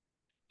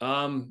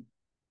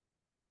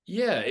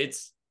 Yeah,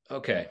 it's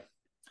okay.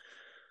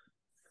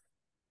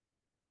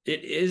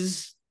 It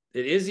is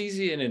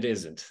easy and it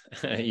isn't.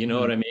 You know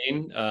what I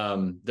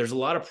mean? There's a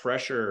lot of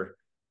pressure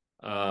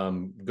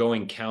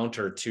going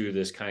counter to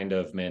this kind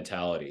of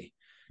mentality.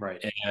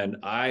 Right. And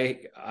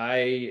I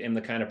am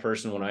the kind of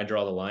person, when I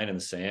draw the line in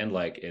the sand,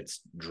 like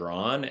it's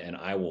drawn, and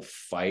I will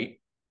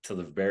fight to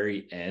the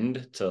very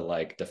end to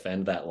like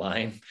defend that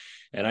line.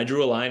 And I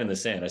drew a line in the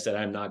sand. I said,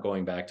 I'm not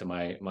going back to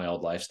my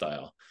old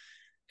lifestyle.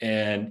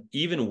 And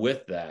even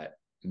with that,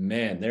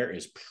 man, there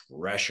is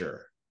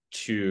pressure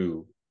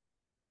to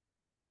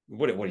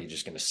what are you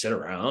just going to sit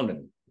around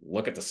and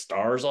look at the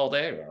stars all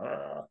day?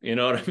 You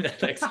know what I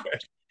mean?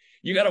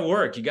 You got to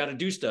work, you got to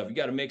do stuff, you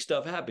got to make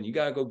stuff happen, you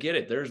got to go get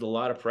it. There's a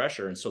lot of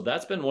pressure. And so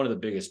that's been one of the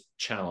biggest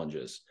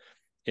challenges,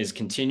 is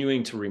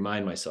continuing to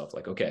remind myself,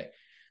 like, okay,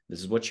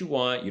 this is what you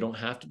want. You don't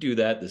have to do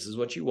that. This is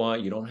what you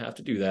want. You don't have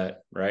to do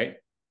that. Right.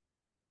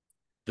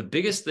 The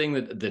biggest thing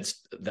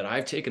that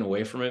I've taken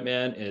away from it,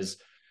 man, is,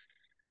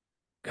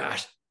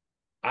 gosh,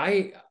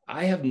 I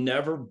have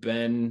never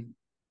been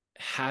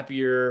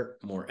happier,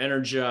 more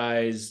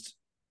energized.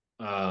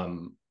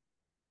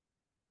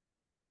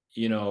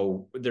 You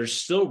know, there's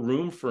still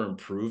room for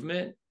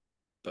improvement,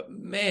 but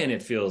man,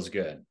 it feels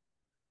good.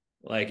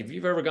 Like if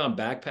you've ever gone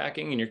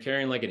backpacking and you're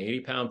carrying like an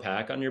 80-pound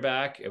pack on your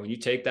back, and when you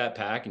take that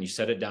pack and you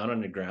set it down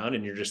on the ground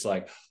and you're just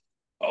like,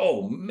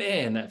 oh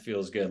man, that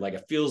feels good. Like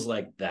it feels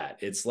like that.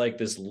 It's like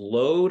this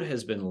load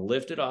has been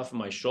lifted off of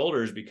my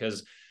shoulders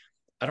because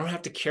I don't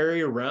have to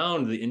carry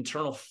around the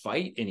internal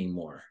fight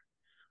anymore.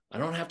 I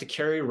don't have to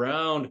carry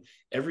around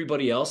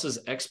everybody else's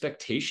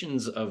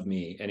expectations of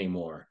me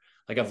anymore.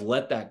 Like I've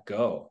let that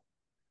go.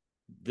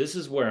 This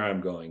is where I'm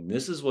going.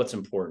 This is what's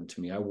important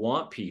to me. I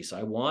want peace.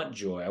 I want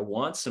joy. I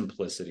want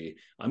simplicity.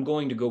 I'm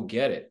going to go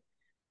get it.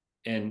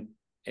 And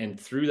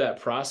through that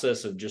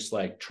process of just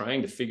like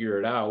trying to figure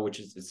it out, which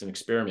is, it's an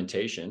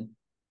experimentation.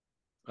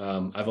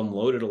 I've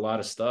unloaded a lot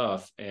of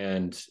stuff,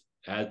 and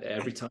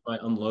every time I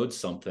unload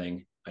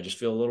something, I just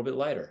feel a little bit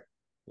lighter,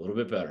 a little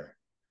bit better.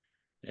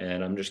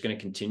 And I'm just going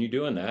to continue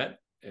doing that,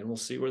 and we'll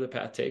see where the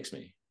path takes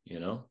me, you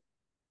know?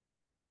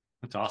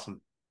 That's awesome.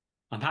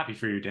 I'm happy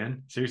for you,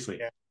 Dan. Seriously.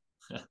 Yeah.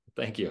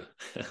 Thank you.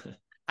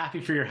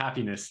 Happy for your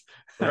happiness.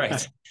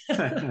 Right.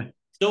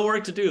 Still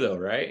work to do though,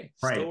 right?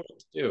 Right. Still work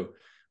to do.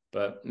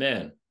 But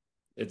man,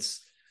 it's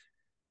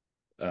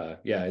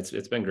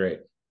it's been great.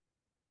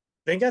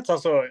 I think that's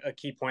also a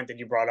key point that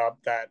you brought up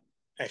that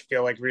I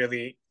feel like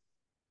really,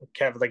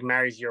 Kev, like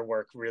marries your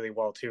work really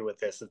well too with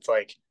this. It's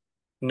like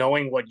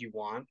knowing what you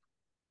want.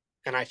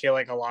 And I feel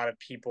like a lot of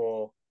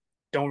people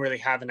don't really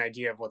have an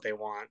idea of what they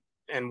want.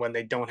 And when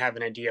they don't have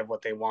an idea of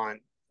what they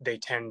want, they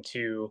tend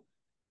to,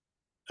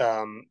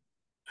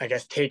 I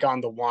guess, take on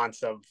the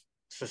wants of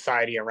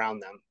society around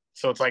them.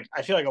 So it's like,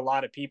 I feel like a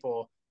lot of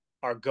people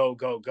are go,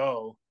 go,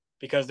 go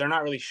because they're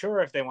not really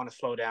sure if they want to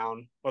slow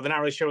down, or they're not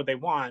really sure what they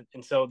want.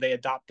 And so they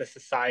adopt the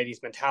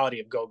society's mentality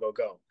of go, go,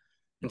 go.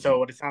 And so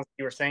what it sounds like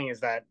you were saying is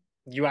that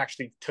you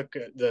actually took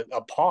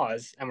a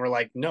pause and were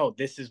like, no,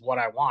 this is what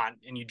I want.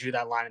 And you drew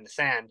that line in the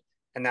sand.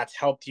 And that's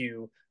helped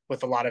you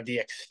with a lot of the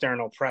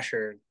external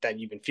pressure that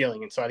you've been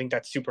feeling. And so I think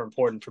that's super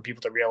important for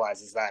people to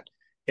realize, is that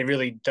it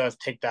really does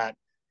take that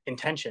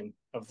intention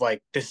of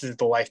like, this is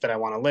the life that I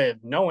want to live,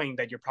 knowing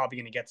that you're probably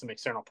going to get some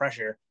external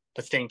pressure,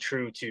 but staying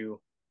true to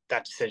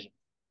that decision.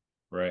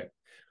 Right.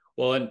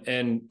 Well,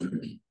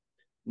 and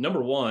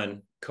number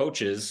one,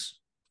 coaches,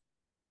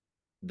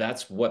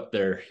 that's what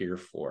they're here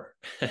for,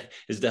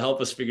 is to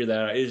help us figure that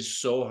out. It is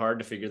so hard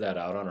to figure that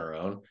out on our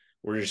own.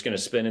 we're just going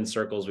to spin in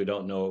circles. We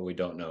don't know what we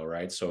don't know,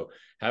 right? So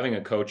having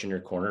a coach in your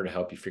corner to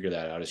help you figure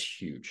that out is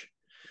huge.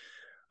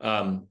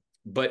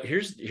 But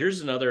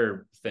here's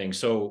another thing.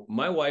 So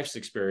my wife's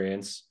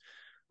experience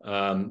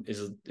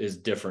is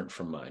different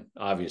from mine,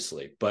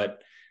 obviously.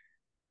 But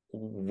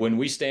when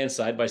we stand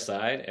side by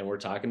side and we're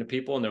talking to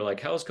people and they're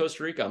like, "How was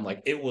Costa Rica?" I'm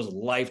like, "It was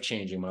life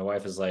changing." My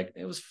wife is like,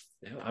 "It was.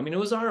 I mean, it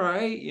was all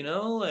right, you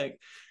know, like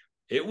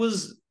it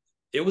was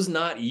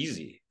not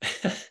easy."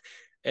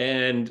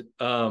 And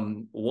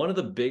one of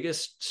the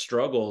biggest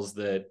struggles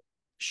that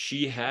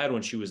she had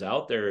when she was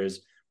out there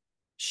is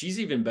she's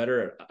even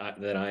better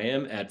than I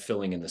am at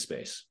filling in the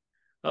space.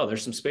 Oh,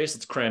 there's some space.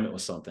 Let's cram it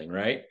with something,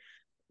 right?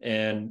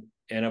 And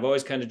I've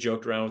always kind of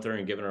joked around with her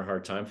and given her a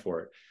hard time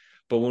for it.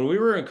 But when we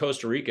were in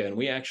Costa Rica and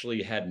we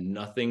actually had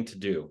nothing to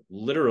do,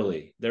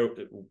 literally,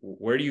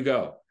 where do you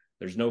go?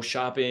 There's no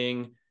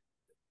shopping.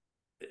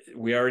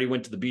 We already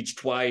went to the beach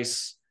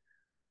twice.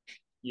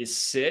 You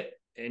sit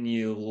and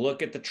you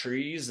look at the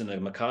trees and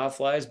a macaw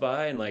flies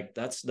by, and like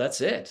that's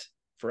it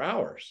for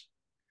hours.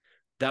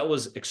 That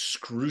was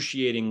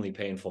excruciatingly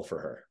painful for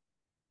her.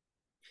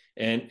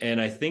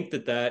 And I think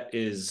that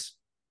is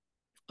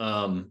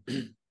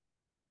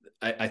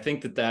I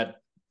think that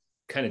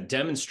kind of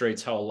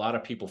demonstrates how a lot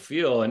of people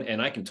feel,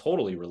 and I can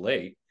totally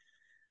relate.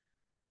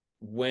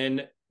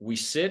 When we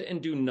sit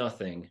and do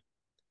nothing,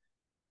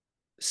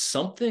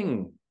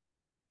 something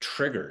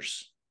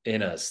triggers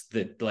in us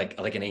that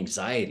like an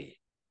anxiety,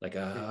 like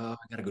I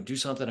gotta go do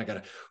something.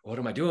 What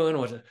am I doing?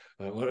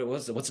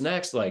 What's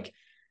next? Like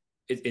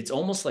it's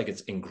almost like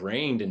it's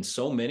ingrained in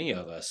so many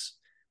of us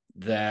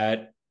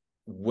that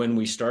when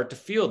we start to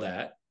feel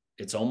that,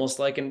 it's almost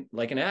like an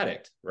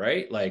addict,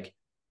 right? Like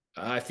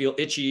I feel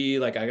itchy,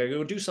 like I gotta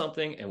go do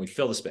something, and we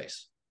fill the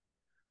space.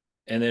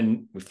 And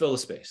then we fill the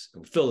space,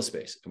 and we fill the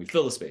space, and we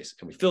fill the space,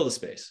 and we fill the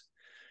space.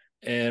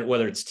 And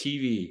whether it's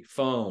TV,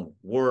 phone,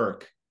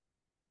 work,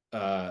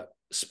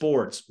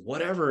 sports,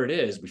 whatever it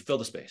is, we fill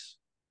the space.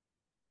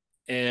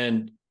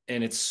 And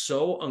it's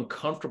so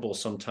uncomfortable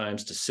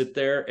sometimes to sit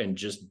there and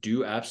just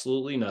do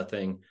absolutely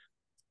nothing,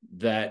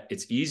 that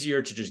it's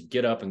easier to just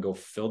get up and go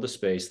fill the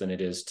space than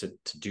it is to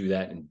do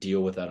that and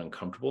deal with that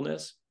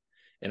uncomfortableness.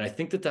 And I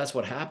think that that's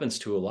what happens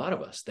to a lot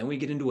of us. Then we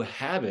get into a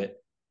habit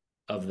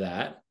of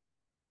that,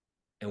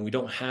 and we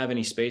don't have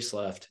any space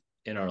left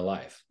in our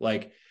life.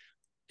 Like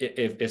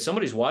if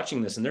somebody's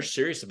watching this and they're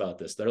serious about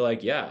this, they're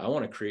like, "Yeah, I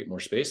want to create more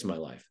space in my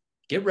life."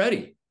 Get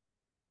ready.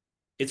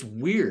 It's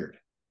weird.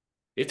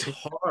 It's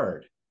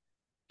hard.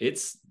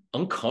 It's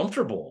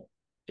uncomfortable.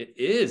 It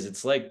is.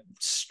 It's like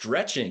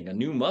stretching a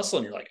new muscle,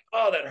 and you're like,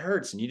 "Oh, that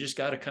hurts." And you just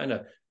got to kind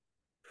of,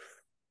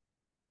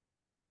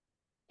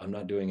 I'm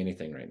not doing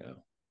anything right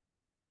now.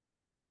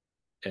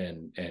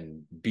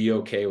 And be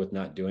okay with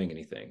not doing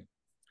anything.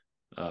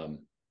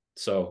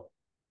 So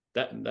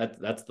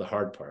that's the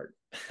hard part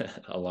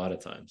a lot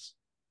of times.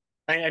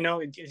 I know,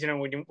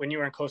 when you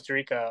were in Costa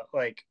Rica,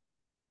 like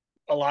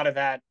a lot of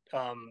that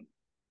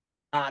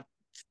not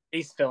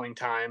space filling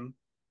time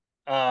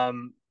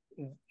um,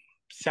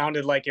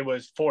 sounded like it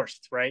was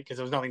forced, right? Because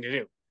there was nothing to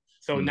do.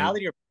 So now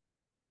that you're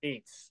in the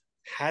States,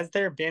 has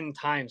there been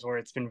times where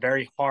it's been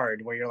very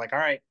hard, where you're like, all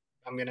right,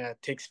 I'm gonna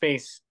take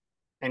space,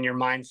 and your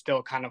mind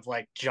still kind of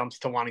like jumps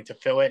to wanting to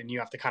fill it, and you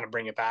have to kind of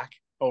bring it back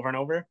over and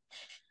over?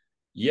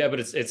 Yeah, but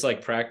it's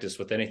like practice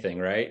with anything,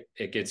 right?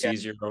 It gets Yeah.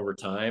 easier over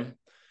time.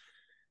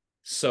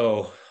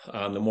 So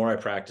the more I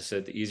practice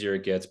it, the easier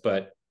it gets.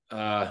 But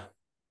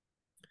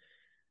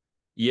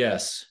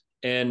yes,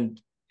 and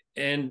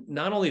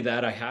not only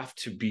that, I have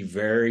to be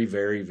very,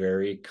 very,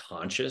 very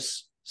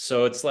conscious.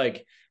 So it's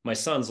like my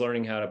son's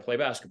learning how to play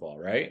basketball,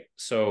 right?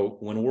 So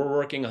when we're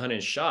working on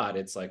his shot,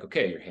 it's like,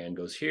 okay, your hand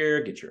goes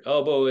here, get your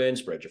elbow in,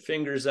 spread your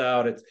fingers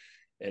out,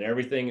 and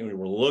everything. And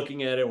we're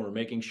looking at it, and we're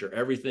making sure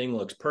everything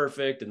looks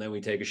perfect, and then we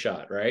take a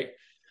shot, right?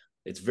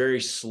 It's very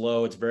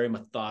slow, it's very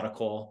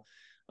methodical.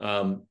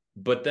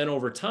 But then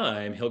over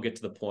time, he'll get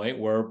to the point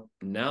where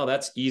now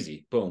that's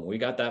easy. Boom, we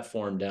got that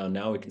form down.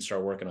 Now we can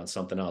start working on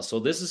something else. So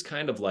this is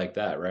kind of like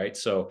that, right?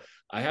 So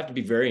I have to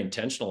be very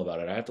intentional about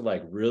it. I have to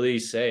like really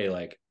say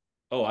like,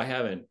 oh, I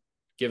haven't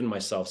given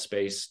myself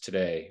space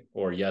today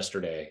or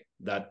yesterday.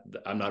 That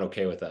I'm not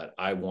okay with that.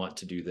 I want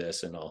to do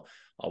this, and I'll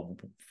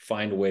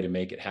find a way to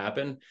make it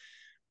happen.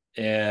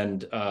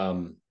 And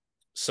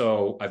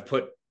so I've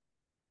put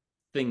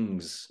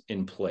things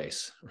in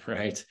place,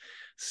 right?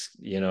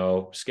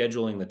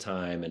 Scheduling the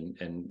time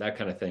and that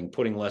kind of thing,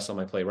 putting less on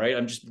my plate, right?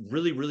 I'm just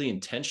really, really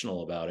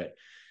intentional about it.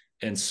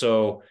 And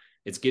so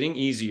it's getting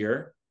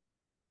easier,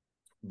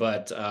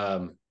 but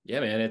yeah,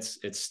 man,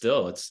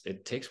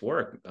 it takes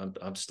work.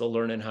 I'm still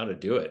learning how to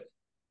do it.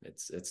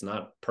 It's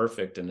not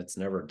perfect, and it's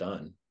never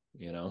done,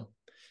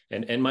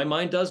 and my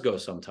mind does go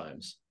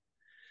sometimes.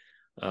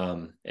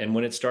 And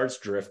when it starts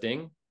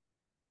drifting,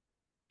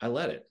 I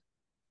let it.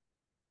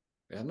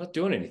 I'm not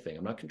doing anything.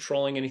 I'm not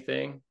controlling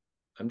anything.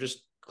 I'm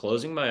just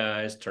closing my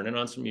eyes, turning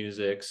on some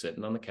music,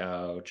 sitting on the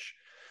couch.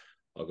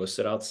 I'll go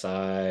sit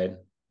outside,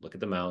 look at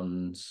the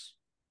mountains,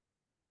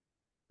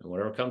 and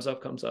whatever comes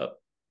up, comes up.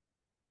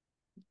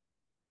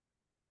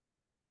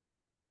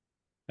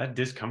 That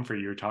discomfort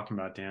you were talking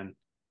about, Dan,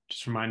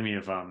 just reminded me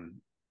of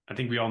I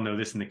think we all know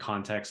this in the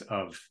context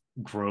of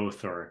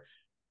growth or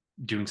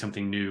doing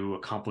something new,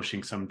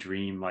 accomplishing some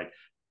dream, like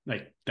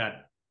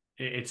that.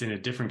 It's in a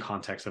different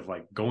context of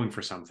like going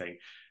for something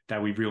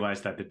that we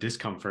realize that the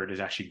discomfort is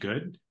actually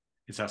good.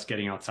 It's us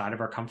getting outside of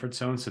our comfort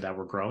zone so that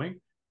we're growing.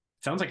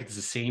 It sounds like it's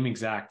the same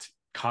exact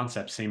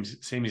concept,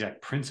 same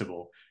exact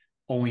principle,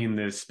 only in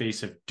the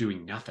space of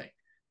doing nothing,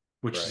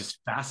 which Right. is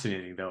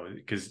fascinating though,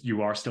 because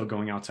you are still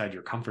going outside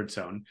your comfort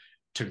zone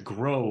to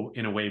grow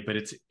in a way, but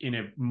it's in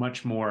a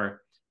much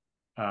more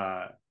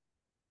uh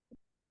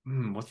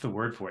what's the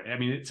word for it? I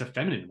mean, it's a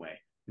feminine way,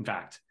 in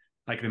fact.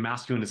 Like the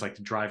masculine is like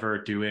the driver,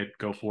 do it,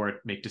 go for it,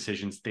 make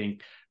decisions,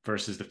 think,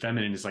 versus the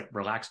feminine is like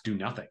relax, do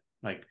nothing,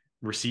 like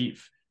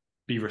receive,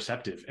 be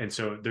receptive. And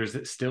so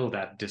there's still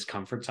that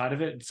discomfort side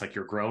of it. It's like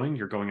you're growing,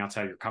 you're going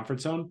outside your comfort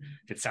zone,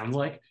 it sounds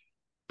like,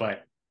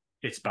 but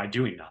it's by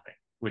doing nothing,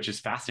 which is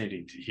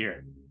fascinating to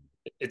hear.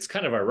 It's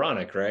kind of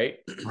ironic, right?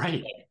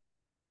 Right.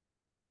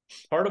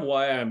 Part of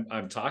why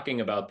I'm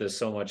talking about this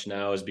so much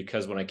now is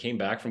because when I came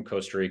back from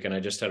Costa Rica and I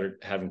just started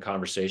having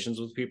conversations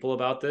with people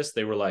about this,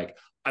 they were like,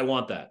 I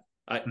want that.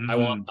 Mm-hmm. I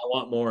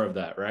want more of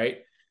that, right?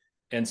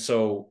 And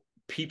so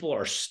people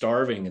are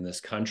starving in this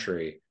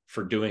country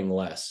for doing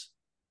less,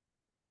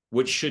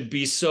 which should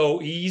be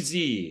so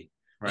easy.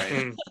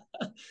 Right.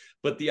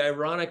 But the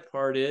ironic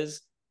part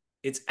is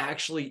it's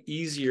actually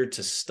easier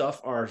to stuff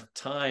our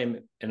time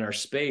and our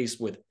space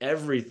with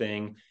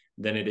everything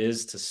than it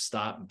is to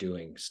stop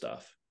doing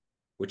stuff,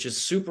 which is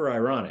super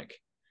ironic.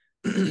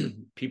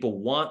 People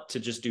want to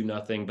just do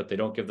nothing, but they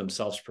don't give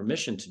themselves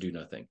permission to do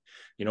nothing.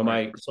 You know,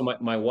 Right.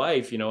 my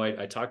wife, you know,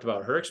 I talked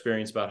about her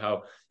experience about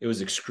how it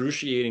was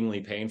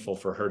excruciatingly painful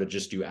for her to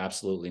just do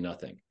absolutely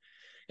nothing.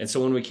 And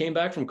so when we came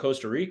back from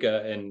Costa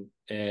Rica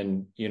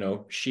and you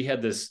know, she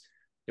had this,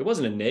 it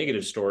wasn't a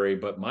negative story,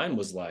 but mine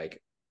was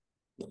like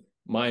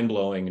mind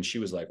blowing. And she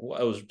was like,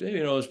 well, it was,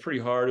 you know, it was pretty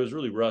hard. It was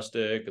really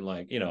rustic. And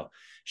like, you know,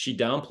 she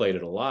downplayed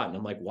it a lot. And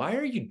I'm like, why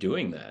are you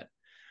doing that?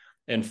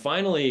 And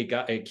finally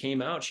it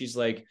came out. She's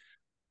like,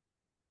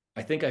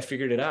 I think I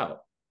figured it out.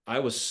 I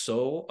was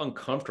so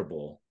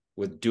uncomfortable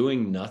with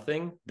doing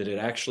nothing that it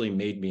actually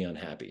made me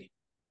unhappy.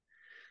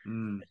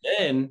 Mm. And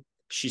then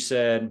she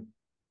said,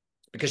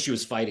 because she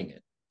was fighting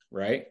it,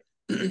 right?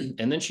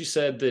 And then she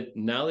said that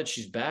now that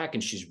she's back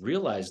and she's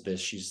realized this,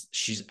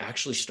 she's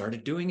actually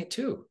started doing it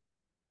too.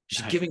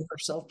 She's Nice. giving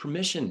herself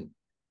permission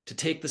to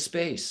take the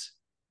space.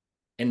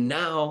 And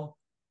now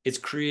it's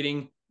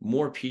creating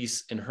more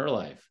peace in her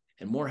life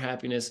and more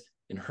happiness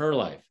in her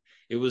life.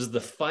 It was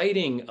the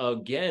fighting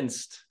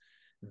against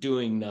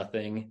doing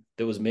nothing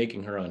that was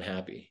making her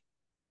unhappy.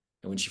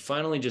 And when she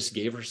finally just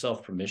gave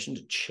herself permission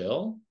to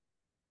chill,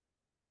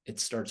 it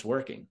starts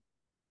working.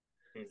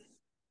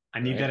 I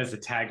need Right. that as a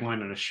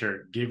tagline on a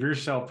shirt. Give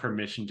yourself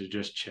permission to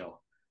just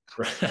chill.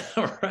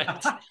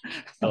 Right.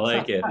 I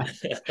like it.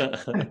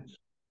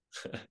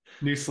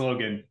 New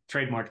slogan.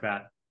 Trademark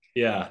that.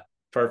 Yeah.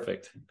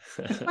 Perfect.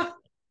 It's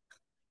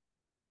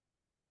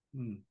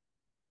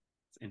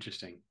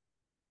interesting.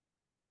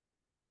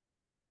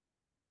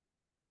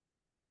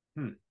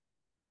 Hmm.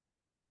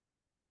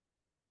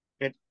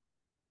 It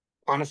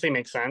honestly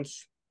makes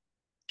sense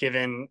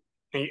given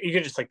you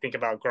can just like think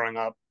about growing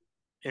up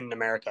in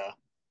America.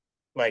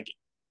 Like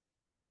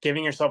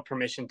giving yourself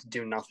permission to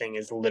do nothing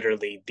is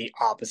literally the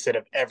opposite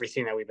of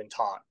everything that we've been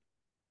taught.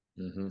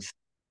 Mm-hmm.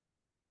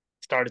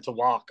 Started to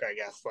walk, I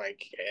guess.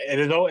 Like it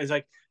is always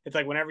like it's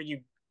like whenever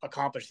you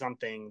accomplish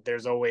something,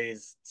 there's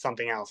always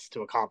something else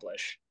to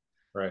accomplish.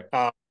 Right.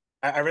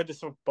 I read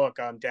this book,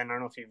 Dan. I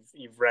don't know if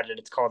you've read it.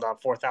 It's called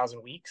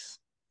 4,000 Weeks,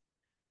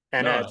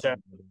 and No. it's a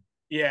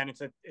yeah, and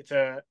it's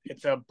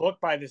a book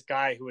by this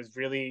guy who was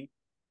really,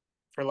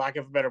 for lack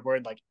of a better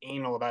word, like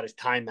anal about his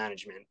time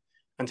management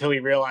until he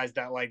realized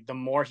that like the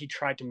more he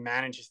tried to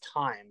manage his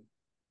time,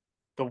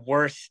 the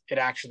worse it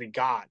actually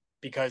got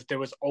because there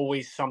was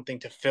always something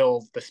to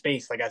fill the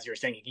space. Like as you were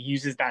saying, he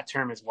uses that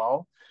term as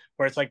well,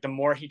 where it's like the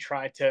more he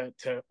tried to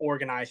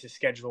organize his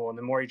schedule and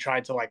the more he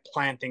tried to like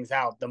plan things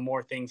out, the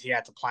more things he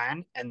had to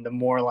plan and the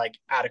more like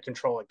out of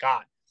control it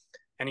got.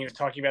 And he was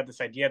talking about this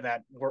idea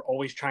that we're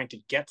always trying to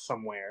get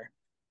somewhere.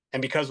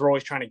 And because we're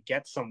always trying to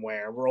get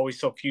somewhere, we're always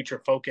so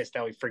future focused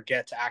that we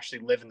forget to actually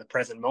live in the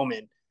present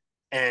moment.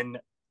 And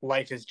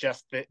life is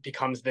just, it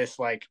becomes this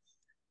like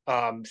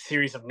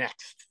series of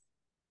next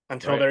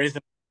until Right. there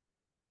isn't.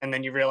 And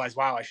then you realize,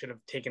 wow, I should have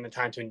taken the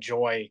time to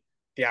enjoy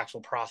the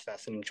actual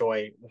process and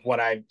enjoy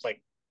what I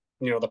like,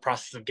 the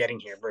process of getting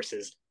here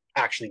versus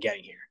actually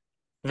getting here.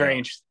 Very Yeah.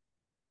 interesting.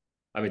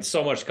 I mean,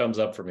 so much comes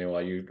up for me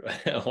while you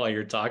while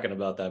you're talking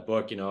about that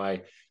book. You know,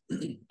 I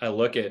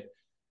look at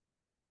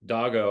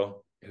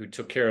Doggo, who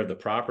took care of the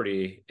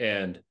property,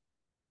 and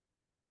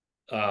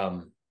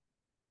um,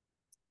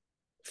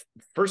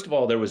 first of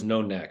all, there was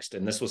no next,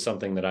 and this was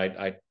something that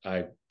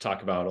I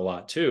talk about a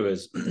lot too.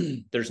 Is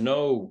there's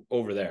no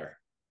over there,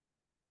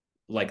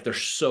 like they're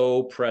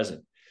so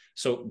present.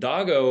 So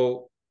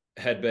Doggo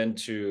had been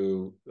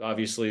to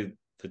obviously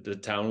the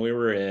town we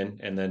were in,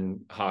 and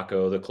then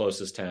Jaco, the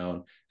closest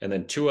town, and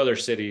then 2 other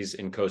cities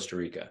in Costa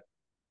Rica.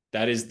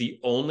 That is the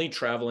only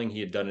traveling he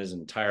had done his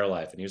entire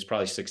life. And he was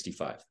probably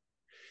 65.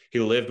 He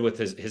lived with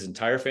his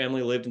entire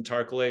family lived in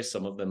Tarcoles.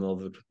 Some of them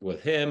lived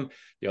with him.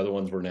 The other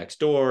ones were next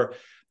door.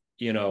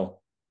 You know,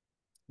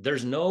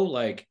 there's no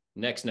like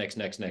next.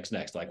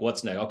 Like,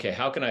 what's next? Okay,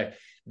 how can I?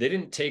 They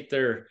didn't take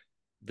their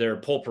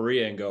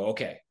pulperia and go,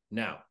 okay,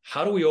 now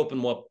how do we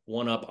open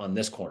one up on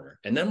this corner,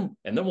 and then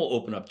we'll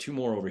open up 2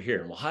 more over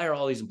here, and we'll hire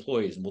all these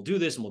employees, and we'll do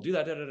this, and we'll do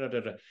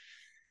that.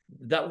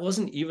 That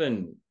wasn't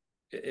even.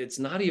 It's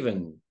not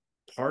even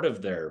part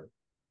of their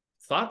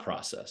thought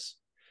process.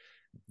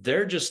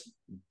 They're just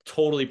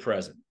totally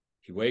present.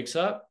 He wakes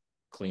up,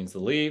 cleans the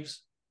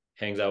leaves,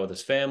 hangs out with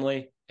his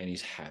family, and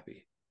he's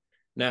happy.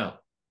 Now,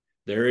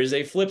 there is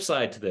a flip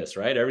side to this,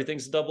 right?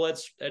 Everything's a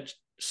double-edged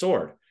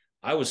sword.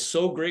 I was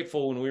so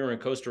grateful when we were in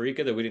Costa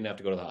Rica that we didn't have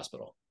to go to the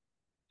hospital.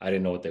 I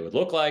didn't know what they would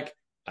look like.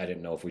 I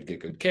didn't know if we'd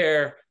get good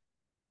care.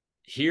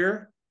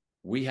 Here,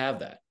 we have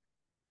that,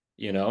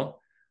 you know?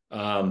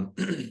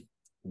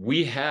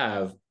 We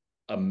have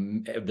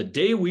the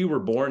day we were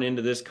born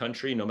into this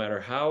country, no matter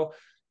how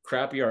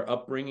crappy our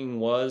upbringing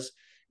was,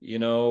 you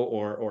know,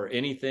 or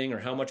anything, or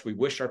how much we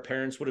wish our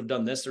parents would have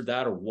done this or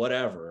that or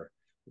whatever,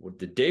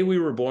 the day we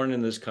were born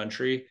in this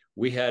country,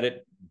 we had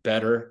it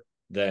better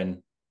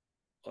than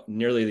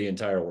nearly the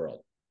entire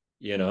world,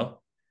 you know?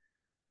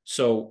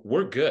 So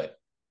we're good.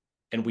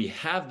 And we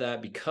have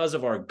that because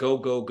of our go,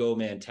 go, go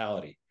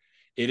mentality.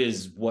 It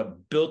is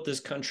what built this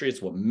country.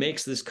 It's what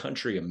makes this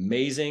country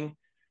amazing.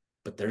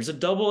 But there's a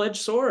double-edged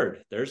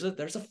sword. There's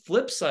a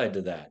flip side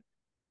to that.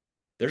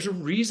 There's a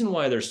reason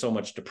why there's so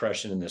much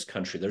depression in this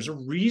country. There's a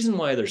reason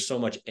why there's so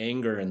much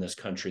anger in this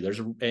country.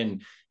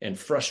 And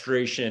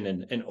frustration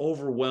and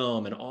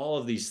overwhelm and all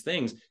of these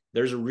things.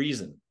 There's a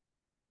reason.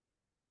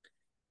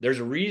 There's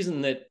a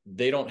reason that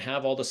they don't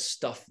have all the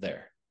stuff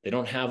there. They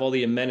don't have all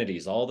the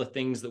amenities, all the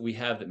things that we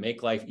have that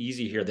make life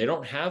easy here. They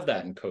don't have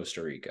that in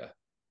Costa Rica.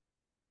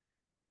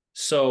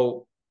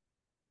 So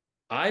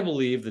I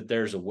believe that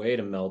there's a way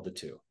to meld the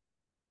two.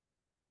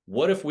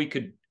 What if we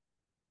could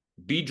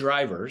be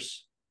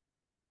drivers,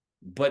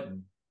 but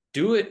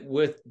do it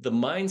with the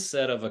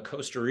mindset of a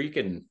Costa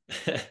Rican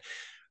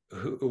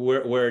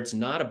where it's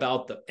not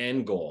about the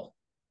end goal.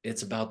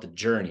 It's about the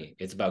journey.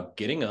 It's about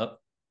getting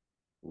up,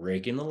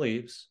 raking the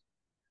leaves,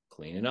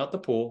 cleaning out the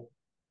pool,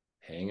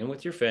 hanging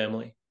with your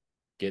family,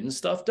 getting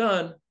stuff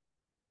done,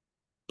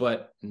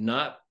 but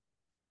not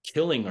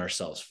killing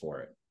ourselves for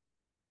it.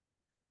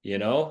 You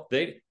know,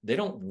 they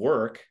don't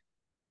work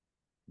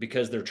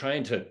because they're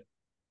trying to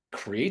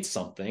create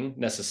something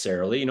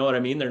necessarily. You know what I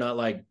mean? They're not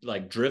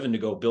like driven to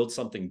go build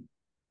something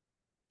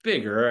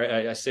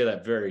bigger. I say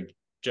that very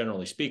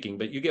generally speaking,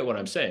 but you get what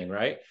I'm saying,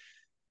 right?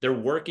 They're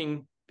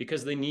working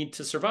because they need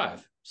to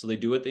survive. So they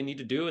do what they need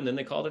to do, and then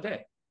they call it a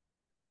day.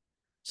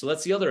 So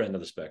that's the other end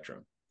of the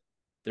spectrum.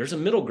 There's a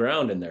middle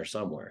ground in there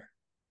somewhere.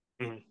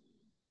 Mm-hmm.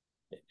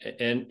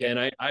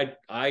 And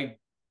I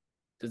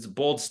it's a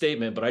bold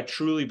statement, but I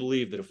truly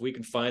believe that if we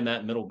can find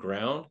that middle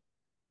ground,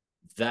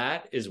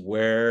 that is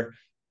where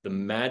the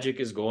magic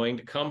is going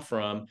to come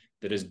from,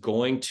 that is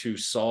going to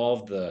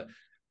solve the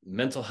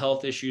mental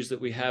health issues that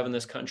we have in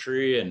this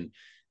country and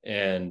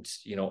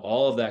you know,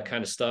 all of that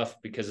kind of stuff,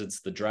 because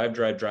it's the drive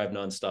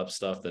nonstop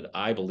stuff that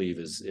I believe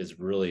is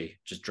really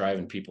just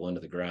driving people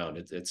into the ground.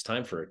 It's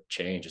time for a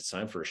change. It's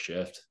time for a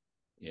shift,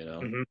 you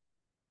know,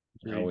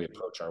 how we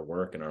approach our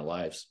work and our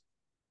lives.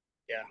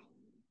 Yeah.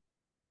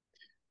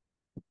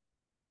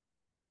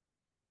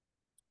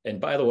 And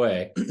by the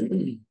way,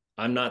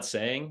 I'm not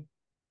saying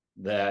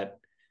that,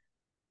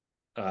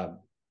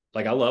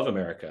 like, I love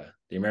America,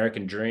 the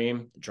American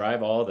dream, the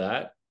drive, all of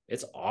that.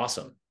 It's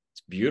awesome.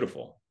 It's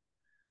beautiful.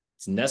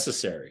 It's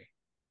necessary.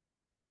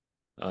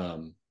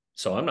 So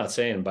I'm not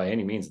saying by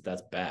any means that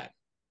that's bad.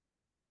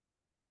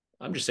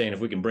 I'm just saying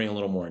if we can bring a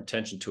little more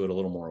intention to it, a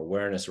little more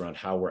awareness around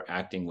how we're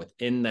acting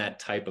within that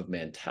type of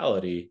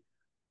mentality,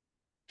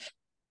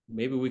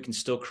 maybe we can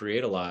still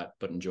create a lot,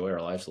 but enjoy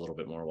our lives a little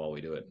bit more while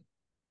we do it.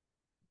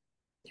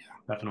 Yeah,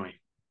 definitely.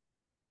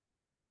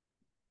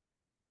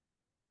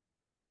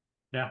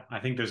 Yeah, I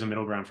think there's a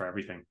middle ground for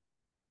everything.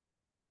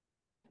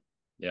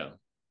 Yeah.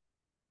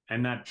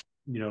 And that,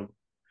 you know,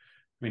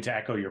 I mean, to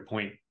echo your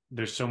point,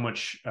 there's so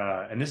much,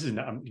 and this is,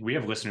 we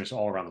have listeners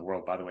all around the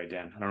world, by the way,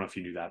 Dan. I don't know if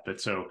you knew that,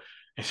 but so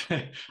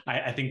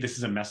I think this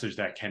is a message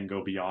that can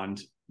go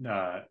beyond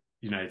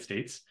United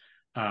States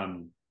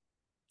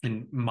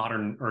in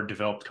modern or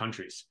developed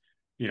countries.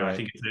 You know, right. I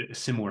think it's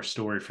a similar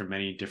story for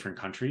many different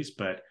countries,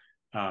 but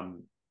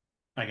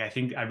like,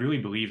 I really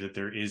believe that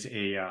there is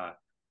a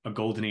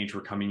golden age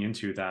we're coming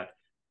into, that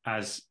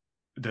as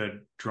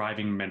the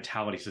driving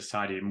mentality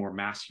society, more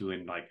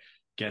masculine, like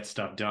get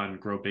stuff done,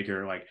 grow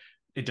bigger, like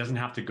it doesn't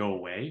have to go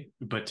away,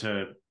 but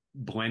to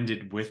blend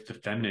it with the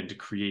feminine to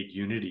create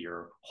unity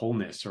or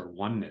wholeness or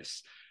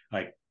oneness.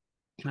 Like,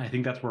 I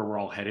think that's where we're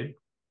all headed.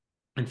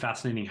 And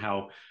fascinating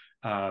how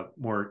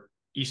more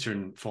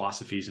Eastern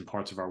philosophies and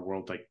parts of our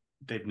world, like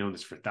they've known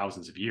this for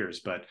thousands of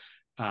years, but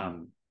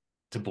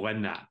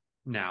blend that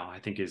now, I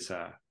think is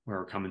where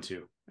we're coming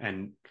to.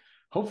 And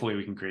hopefully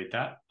we can create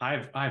that.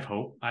 I've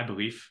hope. I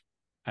believe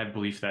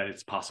that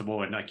it's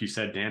possible. And like you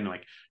said, Dan,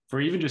 like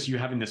for even just you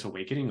having this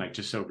awakening, like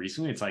just so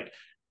recently, it's like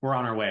we're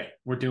on our way.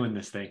 We're doing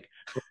this thing.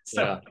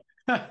 So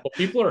well,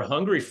 people are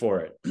hungry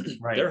for it.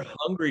 Right. They're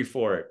hungry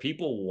for it.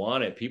 People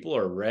want it. People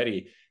are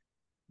ready.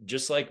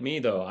 Just like me,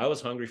 though, I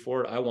was hungry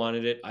for it. I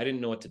wanted it. I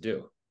didn't know what to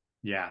do.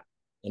 Yeah.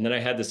 And then I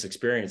had this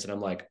experience and I'm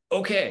like,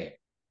 okay,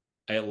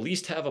 I at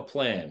least have a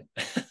plan.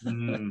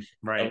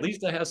 Right. At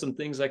least I have some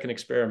things I can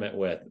experiment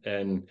with.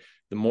 And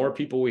the more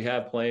people we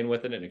have playing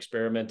with it and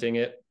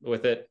experimenting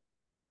with it,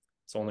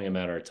 it's only a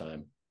matter of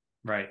time.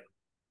 Right.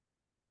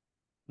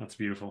 That's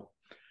beautiful.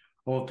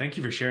 Well, thank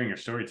you for sharing your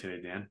story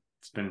today, Dan.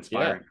 It's been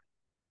inspiring. Yeah.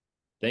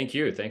 Thank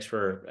you. Thanks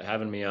for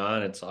having me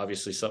on. It's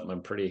obviously something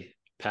I'm pretty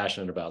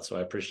passionate about. So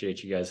I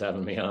appreciate you guys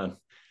having me on.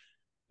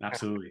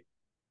 Absolutely.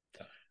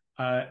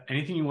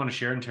 Anything you want to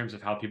share in terms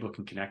of how people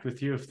can connect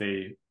with you if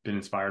they've been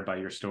inspired by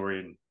your story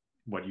and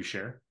what you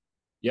share?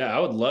 Yeah, I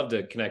would love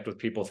to connect with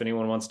people. If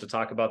anyone wants to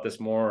talk about this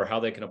more or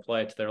how they can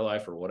apply it to their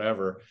life or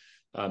whatever,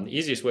 the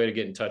easiest way to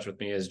get in touch with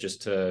me is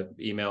just to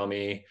email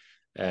me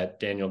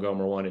at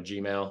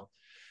danielgomer1@gmail.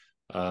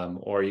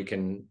 Or you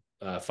can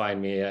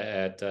find me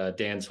at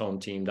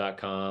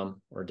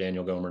danshometeam.com or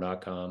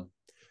danielgomer.com.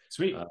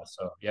 Sweet.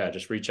 So yeah,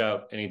 just reach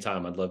out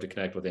anytime. I'd love to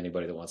connect with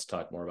anybody that wants to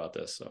talk more about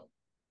this. So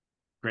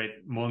great.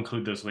 We'll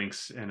include those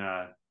links in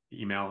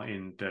email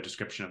in the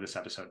description of this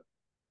episode.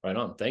 Right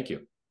on. Thank you.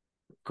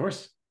 Of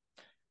course.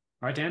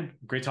 All right, Dan,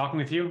 great talking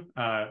with you.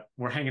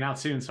 We're hanging out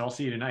soon, so I'll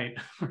see you tonight.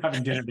 We're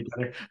having dinner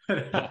together.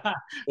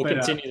 We'll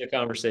continue the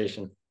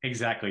conversation.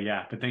 Exactly.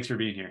 Yeah. But thanks for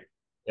being here.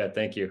 Yeah.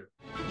 Thank you.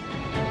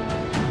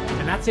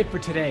 And that's it for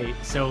today.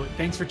 So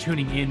thanks for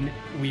tuning in.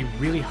 We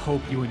really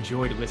hope you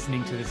enjoyed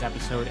listening to this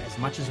episode as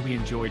much as we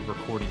enjoyed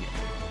recording it.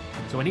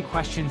 So any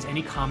questions,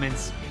 any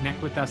comments,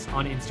 connect with us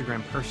on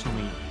Instagram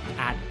personally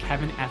at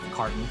Kevin F.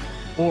 Carton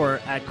or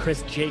at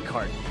Chris J.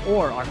 Carton,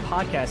 or our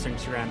podcast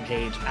Instagram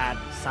page at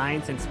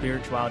Science and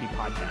Spirituality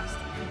Podcast.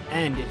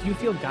 And if you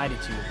feel guided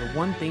to, the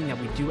one thing that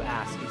we do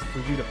ask is for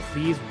you to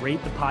please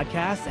rate the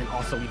podcast and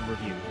also leave a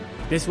review.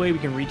 This way we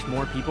can reach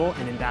more people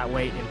and in that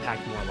way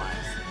impact more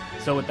lives.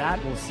 So with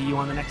that, we'll see you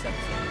on the next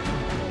episode.